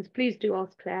questions, please do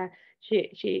ask Claire.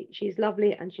 She's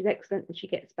lovely and she's excellent, and she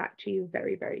gets back to you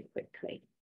very, very quickly.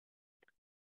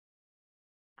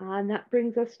 And that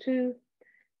brings us to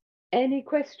any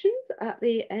questions at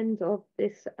the end of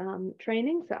this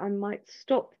training. So I might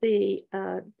stop the